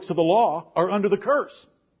of the works of the law are under the curse.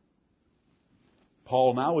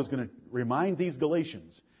 Paul now is going to remind these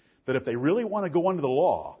Galatians that if they really want to go under the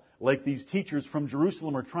law, like these teachers from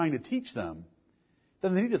Jerusalem are trying to teach them,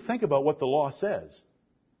 then they need to think about what the law says.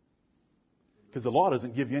 Because the law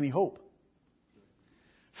doesn't give you any hope.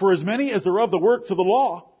 For as many as are of the works of the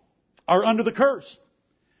law are under the curse.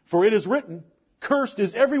 For it is written, cursed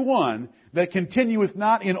is every one that continueth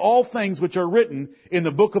not in all things which are written in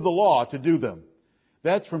the book of the law to do them.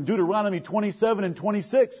 That's from Deuteronomy 27 and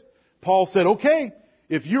 26. Paul said, okay,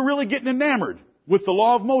 if you're really getting enamored with the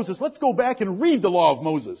law of Moses, let's go back and read the law of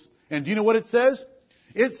Moses. And do you know what it says?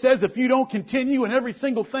 It says if you don't continue in every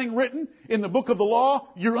single thing written in the book of the law,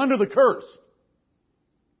 you're under the curse.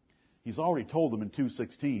 He's already told them in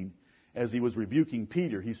 2:16, as he was rebuking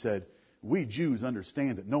Peter, he said, we Jews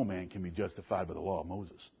understand that no man can be justified by the law of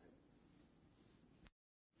Moses.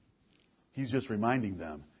 He's just reminding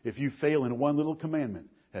them, if you fail in one little commandment,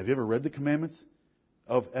 have you ever read the commandments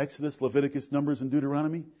of Exodus, Leviticus, Numbers, and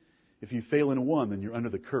Deuteronomy? If you fail in one, then you're under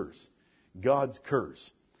the curse. God's curse.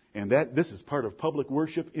 And this is part of public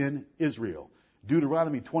worship in Israel.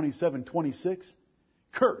 Deuteronomy 27:26.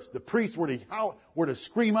 Cursed. The priests were to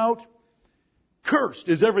scream out, cursed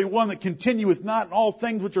is every one that continueth not in all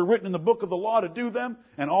things which are written in the book of the law to do them.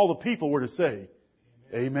 And all the people were to say,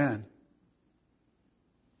 Amen.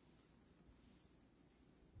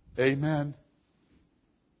 Amen.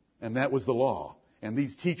 And that was the law. And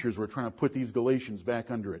these teachers were trying to put these Galatians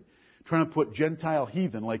back under it. Trying to put Gentile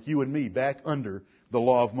heathen like you and me back under the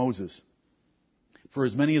law of Moses. For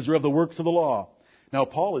as many as are of the works of the law. Now,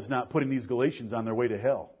 Paul is not putting these Galatians on their way to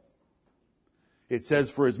hell. It says,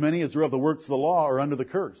 for as many as are of the works of the law are under the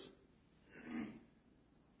curse.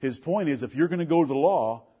 His point is, if you're going to go to the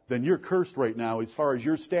law, then you're cursed right now as far as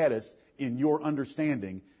your status in your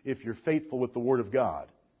understanding if you're faithful with the Word of God.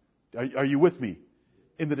 Are you with me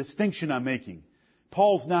in the distinction I'm making?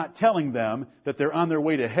 Paul's not telling them that they're on their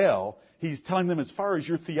way to hell. He's telling them as far as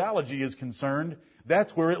your theology is concerned,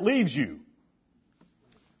 that's where it leaves you.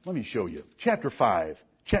 Let me show you. Chapter 5.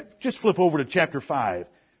 Just flip over to chapter 5.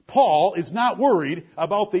 Paul is not worried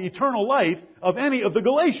about the eternal life of any of the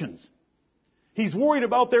Galatians. He's worried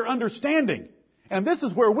about their understanding. And this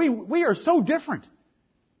is where we are so different.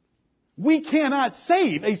 We cannot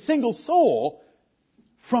save a single soul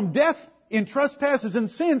from death in trespasses and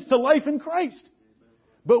sins to life in Christ.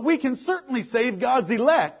 But we can certainly save God's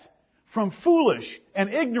elect from foolish and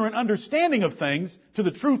ignorant understanding of things to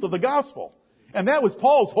the truth of the gospel. And that was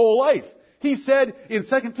Paul's whole life. He said in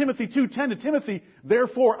 2 Timothy 2:10 to Timothy,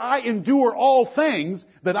 therefore I endure all things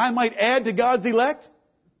that I might add to God's elect.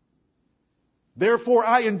 Therefore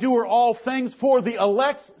I endure all things for the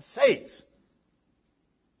elect's sakes.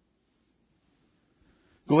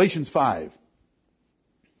 Galatians 5.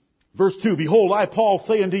 Verse 2, behold, I, Paul,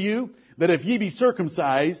 say unto you, that if ye be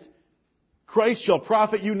circumcised, Christ shall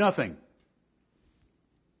profit you nothing.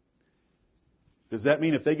 Does that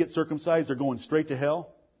mean if they get circumcised, they're going straight to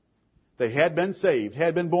hell? They had been saved,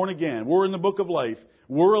 had been born again, were in the book of life,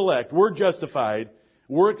 were elect, were justified,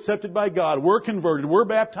 were accepted by God, were converted, were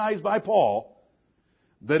baptized by Paul.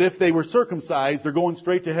 That if they were circumcised, they're going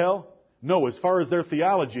straight to hell? No, as far as their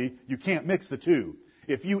theology, you can't mix the two.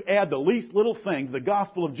 If you add the least little thing to the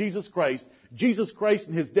gospel of Jesus Christ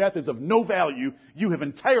and His death is of no value, you have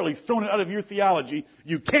entirely thrown it out of your theology.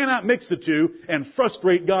 You cannot mix the two and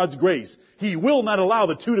frustrate God's grace. He will not allow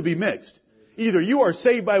the two to be mixed. Either you are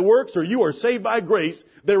saved by works or you are saved by grace.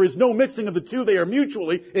 There is no mixing of the two. They are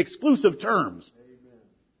mutually exclusive terms. Amen.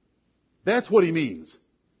 That's what he means.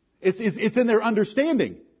 It's in their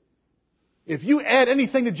understanding. If you add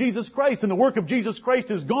anything to Jesus Christ and the work of Jesus Christ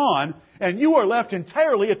is gone, and you are left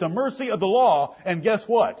entirely at the mercy of the law, and guess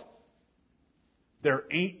what? There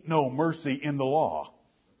ain't no mercy in the law.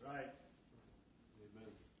 Right. Amen.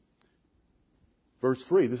 Verse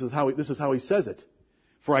 3, this is how he says it.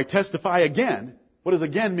 For I testify again. What does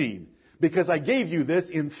again mean? Because I gave you this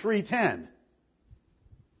in 3:10.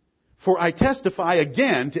 For I testify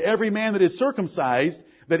again to every man that is circumcised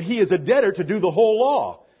that he is a debtor to do the whole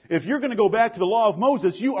law. If you're going to go back to the law of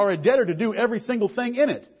Moses, you are a debtor to do every single thing in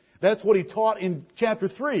it. That's what he taught in chapter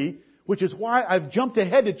 3, which is why I've jumped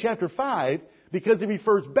ahead to chapter 5, because he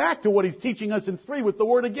refers back to what he's teaching us in 3 with the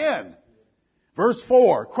word again. Verse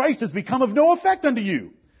 4, Christ has become of no effect unto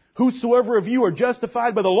you. Whosoever of you are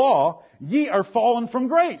justified by the law, ye are fallen from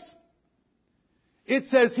grace. It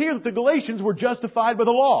says here that the Galatians were justified by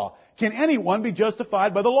the law. Can anyone be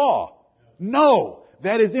justified by the law? No.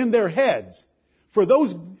 That is in their heads. For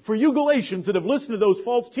you Galatians that have listened to those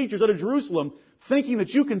false teachers out of Jerusalem, thinking that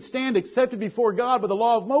you can stand accepted before God by the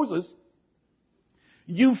law of Moses,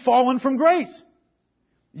 you've fallen from grace.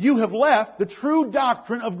 You have left the true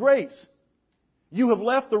doctrine of grace. You have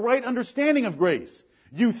left the right understanding of grace.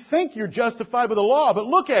 You think you're justified by the law, but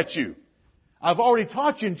look at you. I've already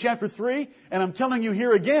taught you in chapter 3, and I'm telling you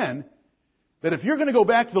here again, that if you're going to go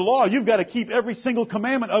back to the law, you've got to keep every single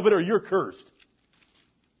commandment of it or you're cursed.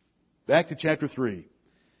 Back to chapter 3.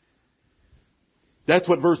 That's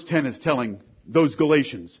what verse 10 is telling those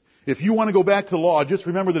Galatians. If you want to go back to the law, just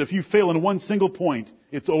remember that if you fail in one single point,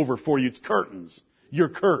 it's over for you. It's curtains. You're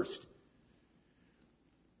cursed.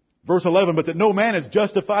 Verse 11, but that no man is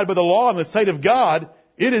justified by the law in the sight of God,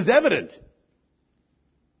 it is evident.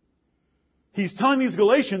 He's telling these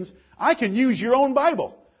Galatians, I can use your own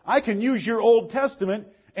Bible. I can use your Old Testament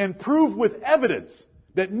and prove with evidence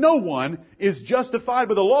that no one is justified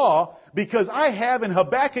by the law, because I have in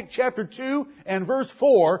Habakkuk chapter 2 and verse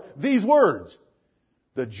 4 these words,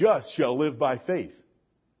 the just shall live by faith.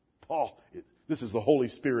 Paul This is the Holy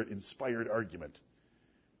Spirit inspired argument.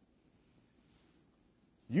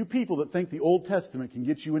 You people that think the Old Testament can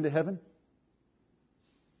get you into heaven,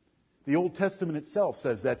 the Old Testament itself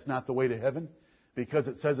says that's not the way to heaven, because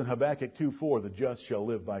it says in Habakkuk 2:4, the just shall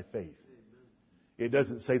live by faith. It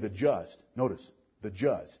doesn't say the just. Notice, the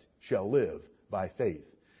just shall live by faith.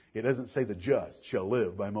 It doesn't say the just shall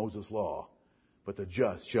live by Moses' law, but the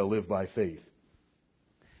just shall live by faith.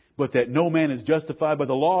 But that no man is justified by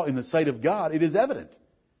the law in the sight of God, it is evident.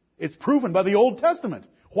 It's proven by the Old Testament.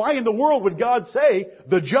 Why in the world would God say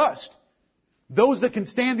the just? Those that can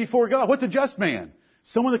stand before God. What's a just man?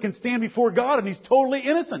 Someone that can stand before God and he's totally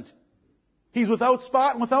innocent. He's without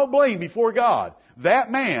spot and without blame before God.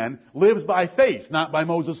 That man lives by faith, not by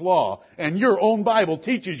Moses' law. And your own Bible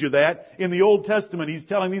teaches you that in the Old Testament. He's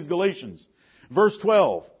telling these Galatians. Verse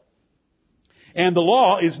 12. And the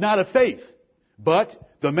law is not of faith, but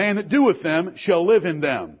the man that doeth them shall live in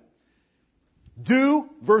them. Do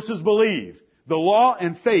versus believe. The law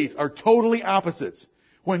and faith are totally opposites.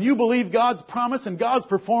 When you believe God's promise and God's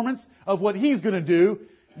performance of what He's going to do,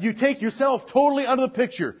 you take yourself totally out of the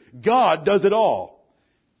picture. God does it all.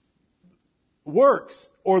 Works,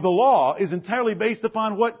 or the law, is entirely based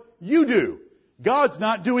upon what you do. God's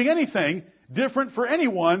not doing anything different for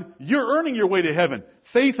anyone. You're earning your way to heaven.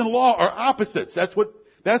 Faith and law are opposites. That's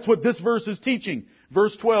what this verse is teaching.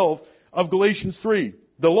 Verse 12 of Galatians 3.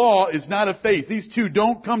 The law is not of faith. These two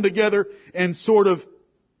don't come together and sort of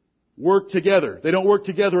work together. They don't work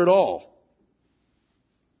together at all.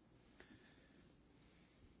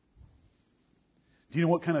 Do you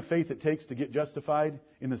know what kind of faith it takes to get justified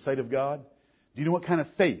in the sight of God? Do you know what kind of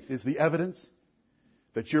faith is the evidence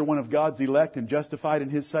that you're one of God's elect and justified in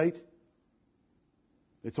His sight?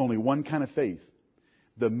 It's only one kind of faith.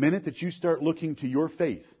 The minute that you start looking to your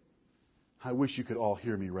faith, I wish you could all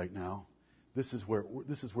hear me right now. This is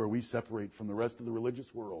where we separate from the rest of the religious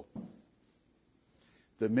world.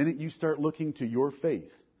 The minute you start looking to your faith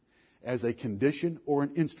as a condition or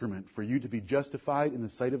an instrument for you to be justified in the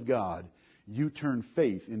sight of God, you turn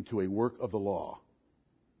faith into a work of the law.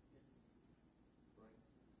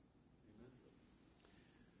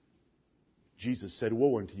 Jesus said,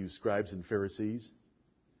 Woe unto you, scribes and Pharisees,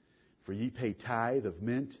 for ye pay tithe of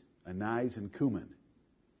mint, anise, and cumin,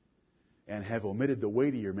 and have omitted the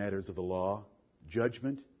weightier matters of the law,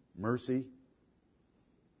 judgment, mercy,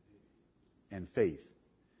 and faith.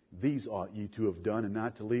 These ought ye to have done, and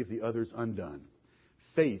not to leave the others undone.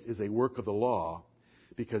 Faith is a work of the law,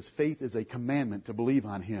 because faith is a commandment to believe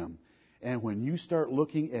on Him. And when you start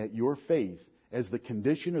looking at your faith as the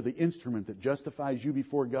condition or the instrument that justifies you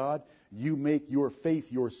before God, you make your faith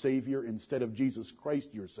your Savior instead of Jesus Christ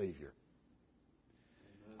your Savior.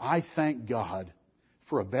 Amen. I thank God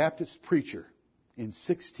for a Baptist preacher in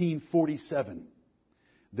 1647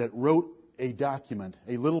 that wrote a document,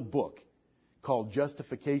 a little book, called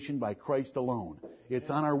Justification by Christ Alone. It's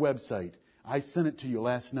on our website. I sent it to you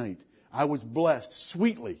last night. I was blessed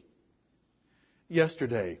sweetly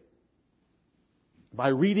yesterday by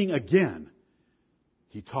reading again.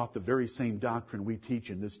 He taught the very same doctrine we teach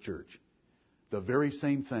in this church. The very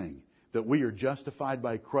same thing, that we are justified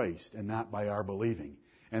by Christ and not by our believing.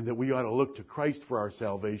 And that we ought to look to Christ for our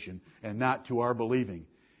salvation and not to our believing.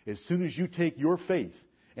 As soon as you take your faith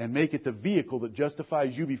and make it the vehicle that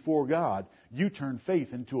justifies you before God, you turn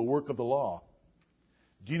faith into a work of the law.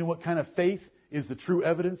 Do you know what kind of faith is the true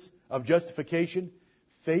evidence of justification?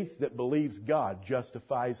 Faith that believes God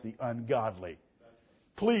justifies the ungodly.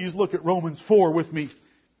 Please look at Romans 4 with me.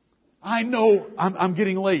 I know I'm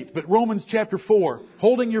getting late, but Romans chapter 4,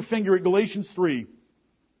 holding your finger at Galatians 3.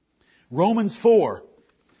 Romans 4.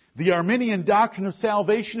 The Arminian doctrine of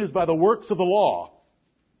salvation is by the works of the law.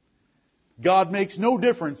 God makes no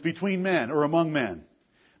difference between men or among men.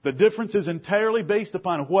 The difference is entirely based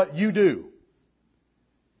upon what you do.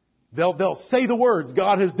 They'll say the words,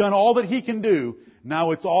 God has done all that He can do.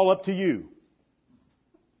 Now it's all up to you.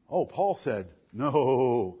 Oh, Paul said,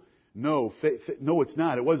 no, it's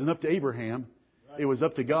not. It wasn't up to Abraham. It was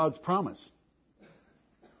up to God's promise.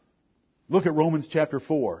 Look at Romans chapter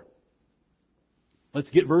 4. Let's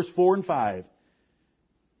get verse 4 and 5.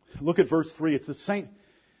 Look at verse 3. It's the same.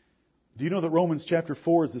 Do you know that Romans chapter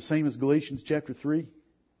 4 is the same as Galatians chapter 3?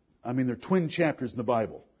 I mean, they're twin chapters in the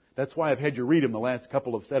Bible. That's why I've had you read them the last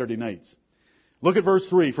couple of Saturday nights. Look at verse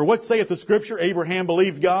 3. For what saith the Scripture? Abraham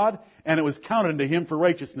believed God, and it was counted unto him for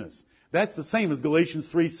righteousness. That's the same as Galatians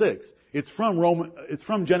 3:6. It's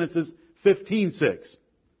from Genesis 15:6.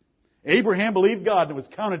 Abraham believed God, and it was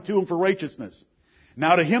counted to him for righteousness.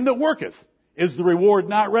 Now to him that worketh is the reward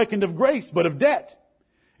not reckoned of grace, but of debt.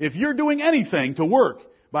 If you're doing anything to work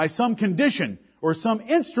by some condition or some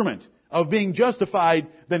instrument of being justified,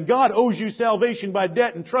 then God owes you salvation by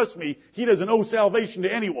debt, and trust me, He doesn't owe salvation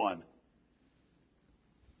to anyone.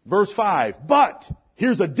 Verse 5, but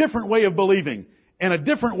here's a different way of believing and a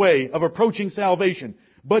different way of approaching salvation.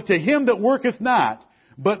 But to him that worketh not,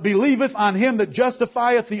 but believeth on him that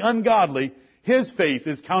justifieth the ungodly, his faith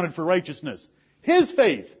is counted for righteousness. His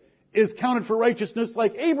faith is counted for righteousness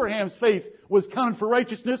like Abraham's faith was counted for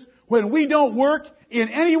righteousness when we don't work in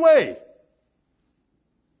any way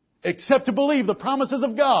except to believe the promises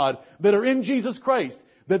of God that are in Jesus Christ.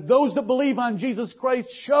 That those that believe on Jesus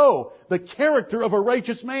Christ show the character of a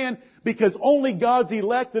righteous man, because only God's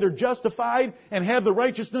elect that are justified and have the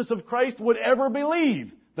righteousness of Christ would ever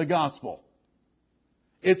believe the gospel.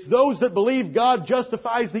 It's those that believe God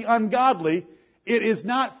justifies the ungodly. It is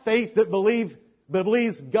not faith that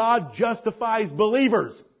believes God justifies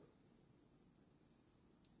believers.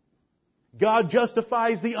 God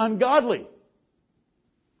justifies the ungodly.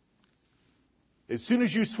 As soon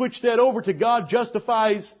as you switch that over to God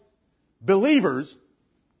justifies believers,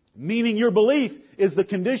 meaning your belief is the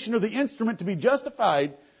condition or the instrument to be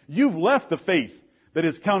justified, you've left the faith that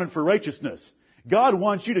is counted for righteousness. God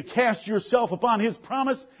wants you to cast yourself upon His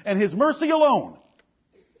promise and His mercy alone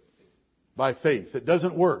by faith that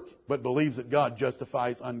doesn't work, but believes that God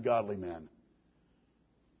justifies ungodly men.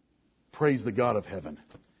 Praise the God of heaven.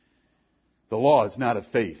 The law is not of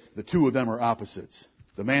faith. The two of them are opposites.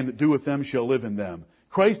 The man that doeth them shall live in them.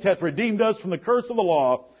 Christ hath redeemed us from the curse of the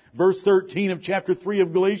law, verse 13 of chapter 3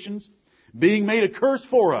 of Galatians, being made a curse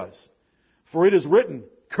for us. For it is written,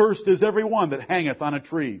 cursed is every one that hangeth on a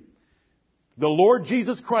tree. The Lord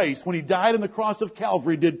Jesus Christ, when He died on the cross of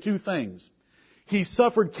Calvary, did two things. He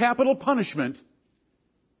suffered capital punishment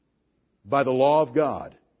by the law of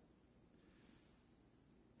God.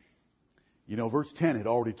 You know, verse 10 had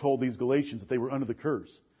already told these Galatians that they were under the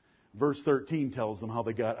curse. Verse 13 tells them how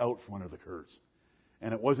they got out from under the curse.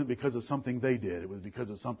 And it wasn't because of something they did. It was because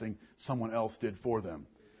of something someone else did for them.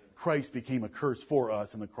 Christ became a curse for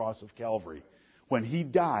us on the cross of Calvary. When He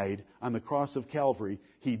died on the cross of Calvary,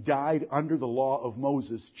 He died under the law of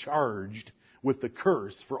Moses, charged with the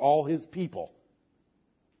curse for all His people.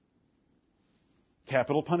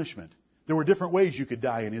 Capital punishment. There were different ways you could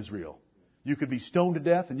die in Israel. You could be stoned to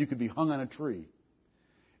death and you could be hung on a tree.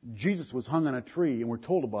 Jesus was hung on a tree, and we're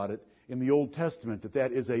told about it in the Old Testament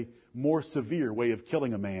that is a more severe way of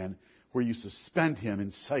killing a man, where you suspend him in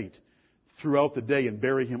sight throughout the day and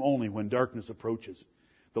bury him only when darkness approaches.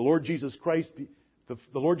 The Lord Jesus Christ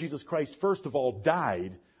first of all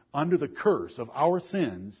died under the curse of our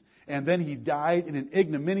sins, and then He died in an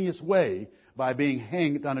ignominious way by being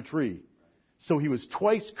hanged on a tree. So He was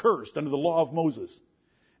twice cursed under the law of Moses,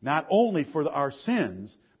 not only for our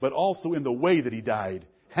sins, but also in the way that He died,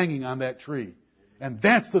 hanging on that tree. And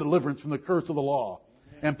that's the deliverance from the curse of the law.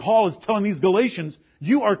 And Paul is telling these Galatians,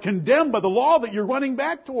 you are condemned by the law that you're running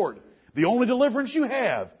back toward. The only deliverance you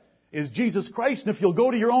have is Jesus Christ. And if you'll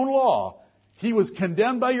go to your own law, He was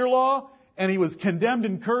condemned by your law, and He was condemned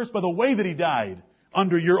and cursed by the way that He died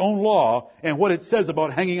under your own law and what it says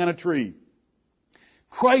about hanging on a tree.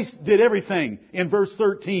 Christ did everything in verse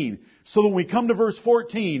 13. So when we come to verse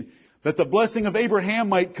 14, that the blessing of Abraham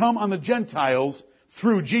might come on the Gentiles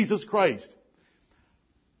through Jesus Christ.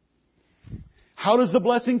 How does the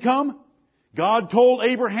blessing come? God told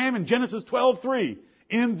Abraham in Genesis 12:3,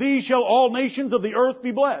 in thee shall all nations of the earth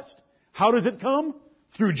be blessed. How does it come?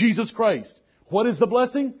 Through Jesus Christ. What is the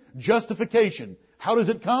blessing? Justification. How does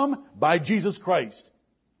it come? By Jesus Christ.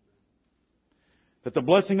 That the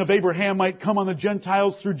blessing of Abraham might come on the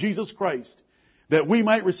Gentiles through Jesus Christ, that we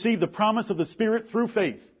might receive the promise of the Spirit through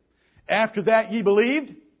faith. After that ye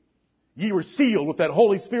believed, ye were sealed with that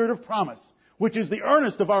Holy Spirit of promise, which is the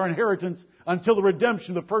earnest of our inheritance until the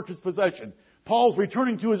redemption of the purchased possession. Paul's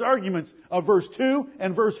returning to his arguments of verse 2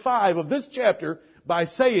 and verse 5 of this chapter by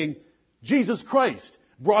saying, Jesus Christ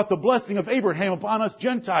brought the blessing of Abraham upon us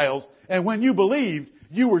Gentiles, and when you believed,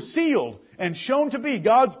 you were sealed and shown to be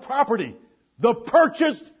God's property, the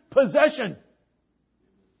purchased possession.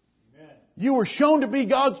 You were shown to be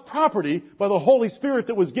God's property by the Holy Spirit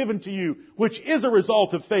that was given to you, which is a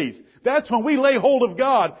result of faith. That's when we lay hold of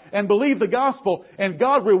God and believe the gospel, and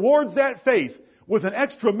God rewards that faith with an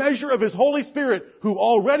extra measure of His Holy Spirit, who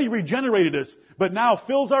already regenerated us, but now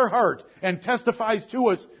fills our heart and testifies to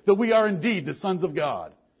us that we are indeed the sons of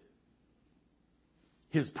God.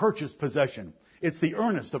 His purchased possession. It's the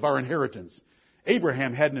earnest of our inheritance.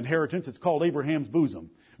 Abraham had an inheritance. It's called Abraham's bosom.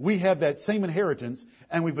 We have that same inheritance,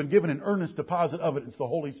 and we've been given an earnest deposit of it. It's the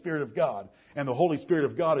Holy Spirit of God. And the Holy Spirit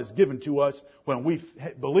of God is given to us when we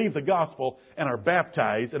believe the gospel and are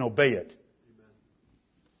baptized and obey it. Amen.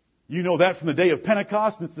 You know that from the day of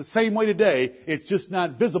Pentecost, and it's the same way today. It's just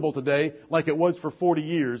not visible today like it was for 40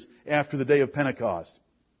 years after the day of Pentecost.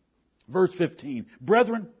 Verse 15.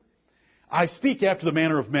 Brethren, I speak after the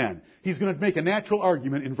manner of men. He's going to make a natural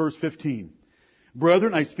argument in verse 15.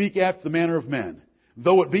 Brethren, I speak after the manner of men.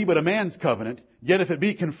 Though it be but a man's covenant, yet if it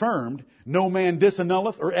be confirmed, no man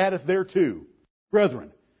disannulleth or addeth thereto.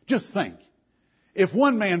 Brethren, just think. If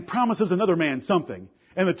one man promises another man something,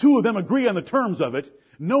 and the two of them agree on the terms of it,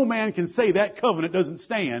 no man can say that covenant doesn't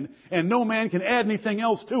stand, and no man can add anything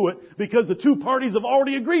else to it, because the two parties have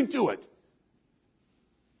already agreed to it.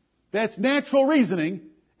 That's natural reasoning,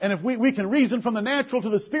 and if we can reason from the natural to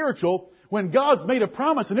the spiritual, when God's made a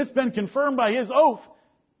promise and it's been confirmed by His oath,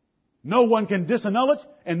 no one can disannul it,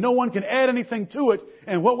 and no one can add anything to it.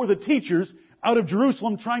 And what were the teachers out of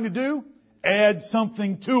Jerusalem trying to do? Add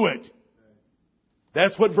something to it.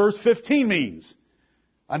 That's what verse 15 means.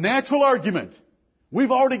 A natural argument. We've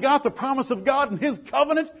already got the promise of God and His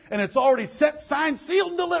covenant, and it's already set, signed,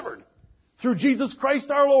 sealed, and delivered through Jesus Christ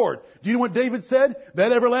our Lord. Do you know what David said?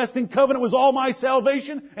 That everlasting covenant was all my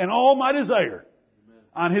salvation and all my desire. Amen.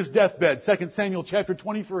 On his deathbed, 2 Samuel chapter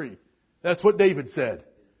 23. That's what David said.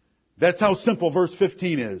 That's how simple verse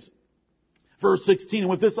 15 is. Verse 16, and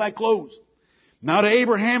with this I close. Now to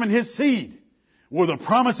Abraham and his seed were the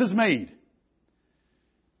promises made.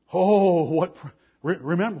 Oh,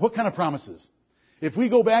 remember, what kind of promises? If we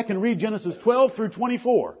go back and read Genesis 12 through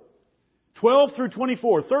 24,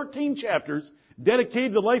 13 chapters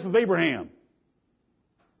dedicated to the life of Abraham.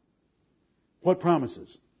 What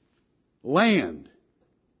promises? Land,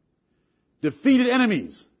 defeated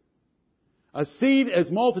enemies, a seed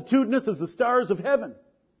as multitudinous as the stars of heaven,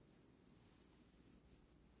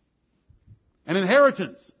 an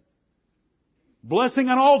inheritance, blessing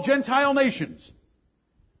on all Gentile nations.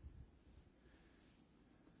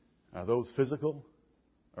 Are those physical?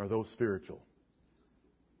 Or are those spiritual?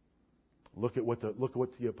 Look at what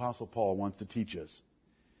the Apostle Paul wants to teach us.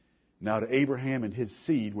 Now to Abraham and his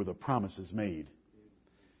seed were the promises made.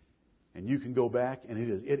 And you can go back, and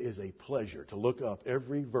it is a pleasure to look up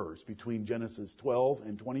every verse between Genesis 12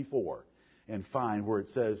 and 24 and find where it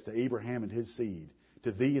says to Abraham and his seed,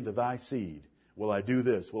 to thee and to thy seed, will I do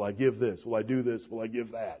this, will I give this, will I do this, will I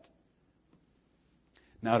give that.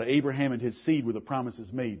 Now to Abraham and his seed were the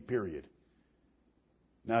promises made, period.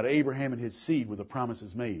 Now to Abraham and his seed were the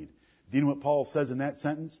promises made. Do you know what Paul says in that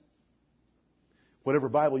sentence? Whatever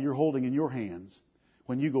Bible you're holding in your hands,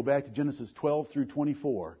 when you go back to Genesis 12 through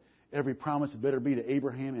 24, every promise had better be to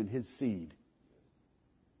Abraham and his seed.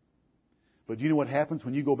 But do you know what happens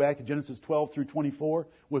when you go back to Genesis 12 through 24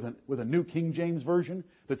 with a New King James Version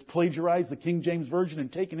that's plagiarized the King James Version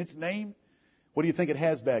and taken its name? What do you think it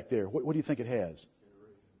has back there? What do you think it has?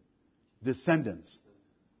 Descendants.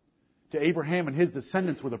 To Abraham and his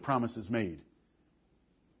descendants were the promises made.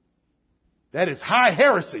 That is high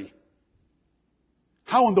heresy.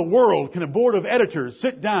 How in the world can a board of editors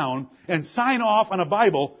sit down and sign off on a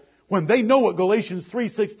Bible when they know what Galatians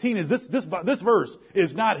 3:16 is? This verse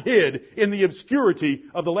is not hid in the obscurity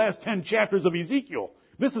of the last 10 chapters of Ezekiel.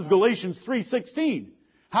 This is Galatians 3:16.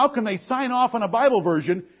 How can they sign off on a Bible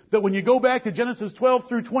version that when you go back to Genesis 12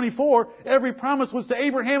 through 24, every promise was to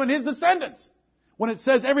Abraham and his descendants? When it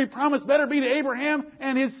says every promise better be to Abraham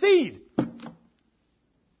and his seed.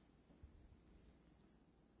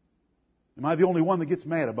 Am I the only one that gets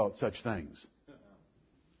mad about such things?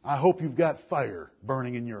 I hope you've got fire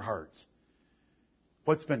burning in your hearts.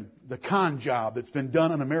 What's been the con job that's been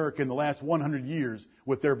done in America in the last 100 years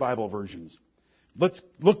with their Bible versions? Let's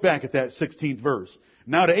look back at that 16th verse.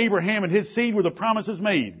 Now to Abraham and his seed were the promises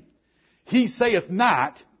made. He saith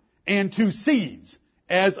not, and to seeds,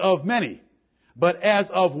 as of many, but as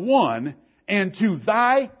of one, and to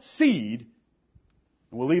thy seed.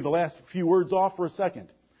 And we'll leave the last few words off for a second.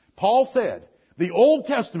 Paul said, the Old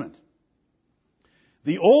Testament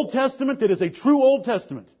that is a true Old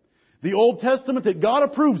Testament, the Old Testament that God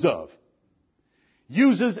approves of,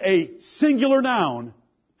 uses a singular noun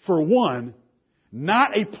for one,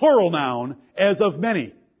 not a plural noun as of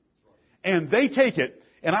many. And they take it,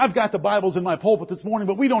 and I've got the Bibles in my pulpit this morning,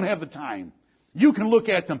 but we don't have the time. You can look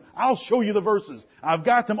at them. I'll show you the verses. I've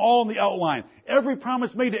got them all in the outline. Every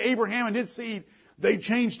promise made to Abraham and his seed, they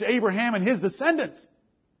changed to Abraham and his descendants.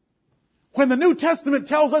 When the New Testament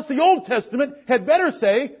tells us the Old Testament had better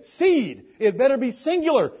say seed. It better be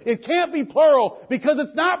singular. It can't be plural because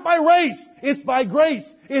it's not by race. It's by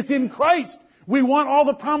grace. It's in Christ. We want all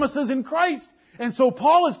the promises in Christ. And so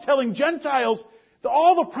Paul is telling Gentiles that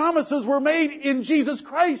all the promises were made in Jesus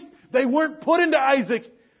Christ. They weren't put into Isaac.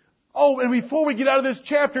 Oh, and before we get out of this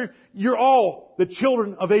chapter, you're all the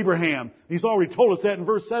children of Abraham. He's already told us that in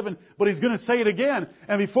verse 7, but he's going to say it again.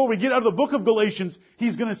 And before we get out of the book of Galatians,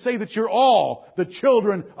 he's going to say that you're all the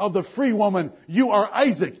children of the free woman. You are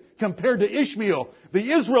Isaac compared to Ishmael.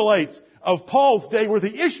 The Israelites of Paul's day were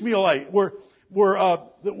the Ishmaelite, were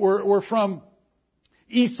from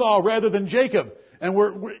Esau rather than Jacob. And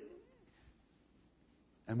we're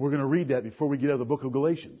going to read that before we get out of the book of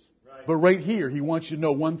Galatians. But right here, he wants you to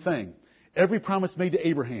know one thing. Every promise made to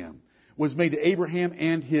Abraham was made to Abraham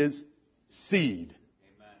and his seed.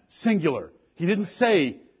 Amen. Singular. He didn't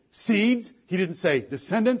say seeds. He didn't say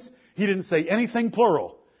descendants. He didn't say anything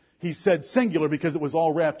plural. He said singular because it was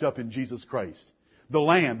all wrapped up in Jesus Christ. The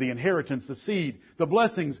land, the inheritance, the seed, the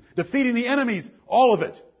blessings, defeating the enemies, all of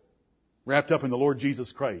it wrapped up in the Lord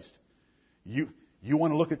Jesus Christ. You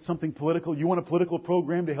want to look at something political? You want a political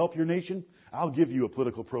program to help your nation? I'll give you a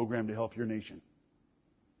political program to help your nation.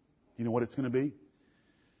 You know what it's going to be?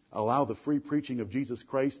 Allow the free preaching of Jesus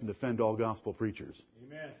Christ and defend all gospel preachers.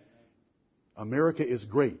 Amen. America is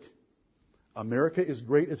great. America is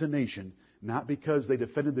great as a nation, not because they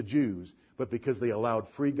defended the Jews, but because they allowed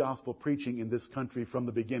free gospel preaching in this country from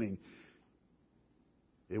the beginning.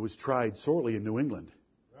 It was tried sorely in New England.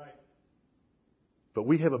 But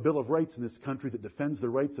we have a Bill of Rights in this country that defends the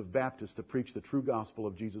rights of Baptists to preach the true gospel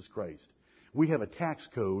of Jesus Christ. We have a tax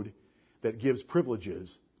code that gives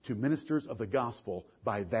privileges to ministers of the gospel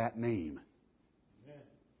by that name. Amen.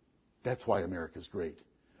 That's why America's great.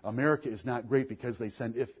 America is not great because they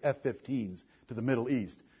send F-15s to the Middle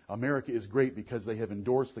East. America is great because they have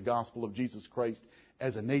endorsed the gospel of Jesus Christ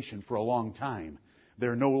as a nation for a long time.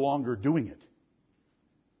 They're no longer doing it.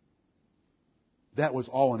 That was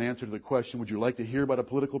all an answer to the question, would you like to hear about a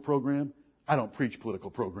political program? I don't preach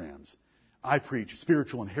political programs. I preach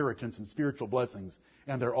spiritual inheritance and spiritual blessings,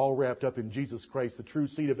 and they're all wrapped up in Jesus Christ, the true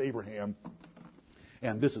seed of Abraham.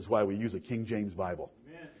 And this is why we use a King James Bible.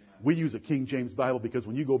 Amen. We use a King James Bible because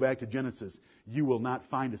when you go back to Genesis, you will not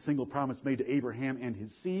find a single promise made to Abraham and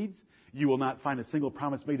his seeds. You will not find a single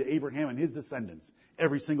promise made to Abraham and his descendants.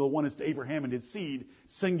 Every single one is to Abraham and his seed,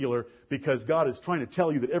 singular, because God is trying to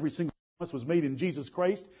tell you that every single promise was made in Jesus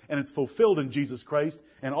Christ, and it's fulfilled in Jesus Christ,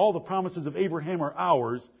 and all the promises of Abraham are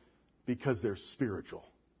ours because they're spiritual.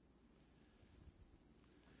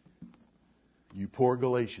 You poor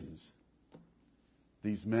Galatians.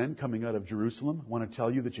 These men coming out of Jerusalem want to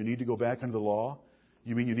tell you that you need to go back under the law.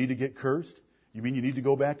 You mean you need to get cursed? You mean you need to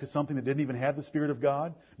go back to something that didn't even have the Spirit of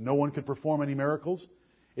God? No one could perform any miracles?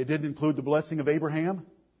 It didn't include the blessing of Abraham?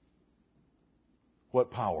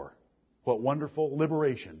 What power. What wonderful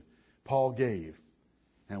liberation Paul gave.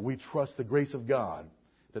 And we trust the grace of God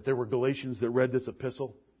that there were Galatians that read this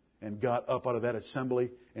epistle and got up out of that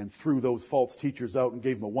assembly and threw those false teachers out and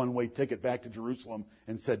gave them a one-way ticket back to Jerusalem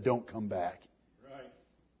and said, don't come back. Right.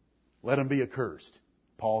 Let them be accursed.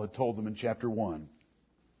 Paul had told them in chapter 1.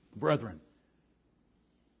 Brethren,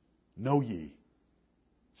 know ye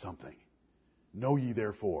something. Know ye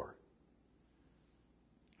therefore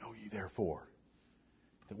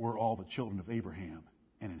that we're all the children of Abraham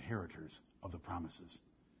and inheritors of the promises.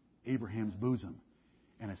 Abraham's bosom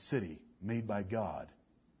and a city made by God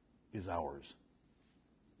is ours.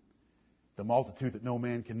 The multitude that no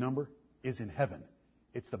man can number is in heaven.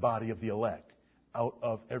 It's the body of the elect out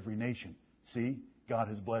of every nation. See, God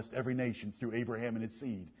has blessed every nation through Abraham and his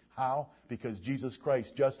seed. How? Because Jesus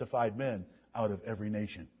Christ justified men out of every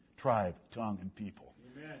nation, tribe, tongue, and people.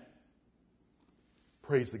 Amen.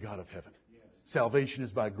 Praise the God of heaven. Yes. Salvation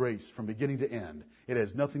is by grace from beginning to end. It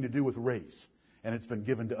has nothing to do with race, and it's been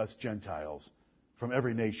given to us Gentiles from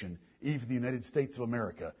every nation, even the United States of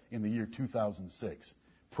America in the year 2006.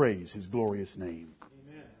 Praise His glorious name.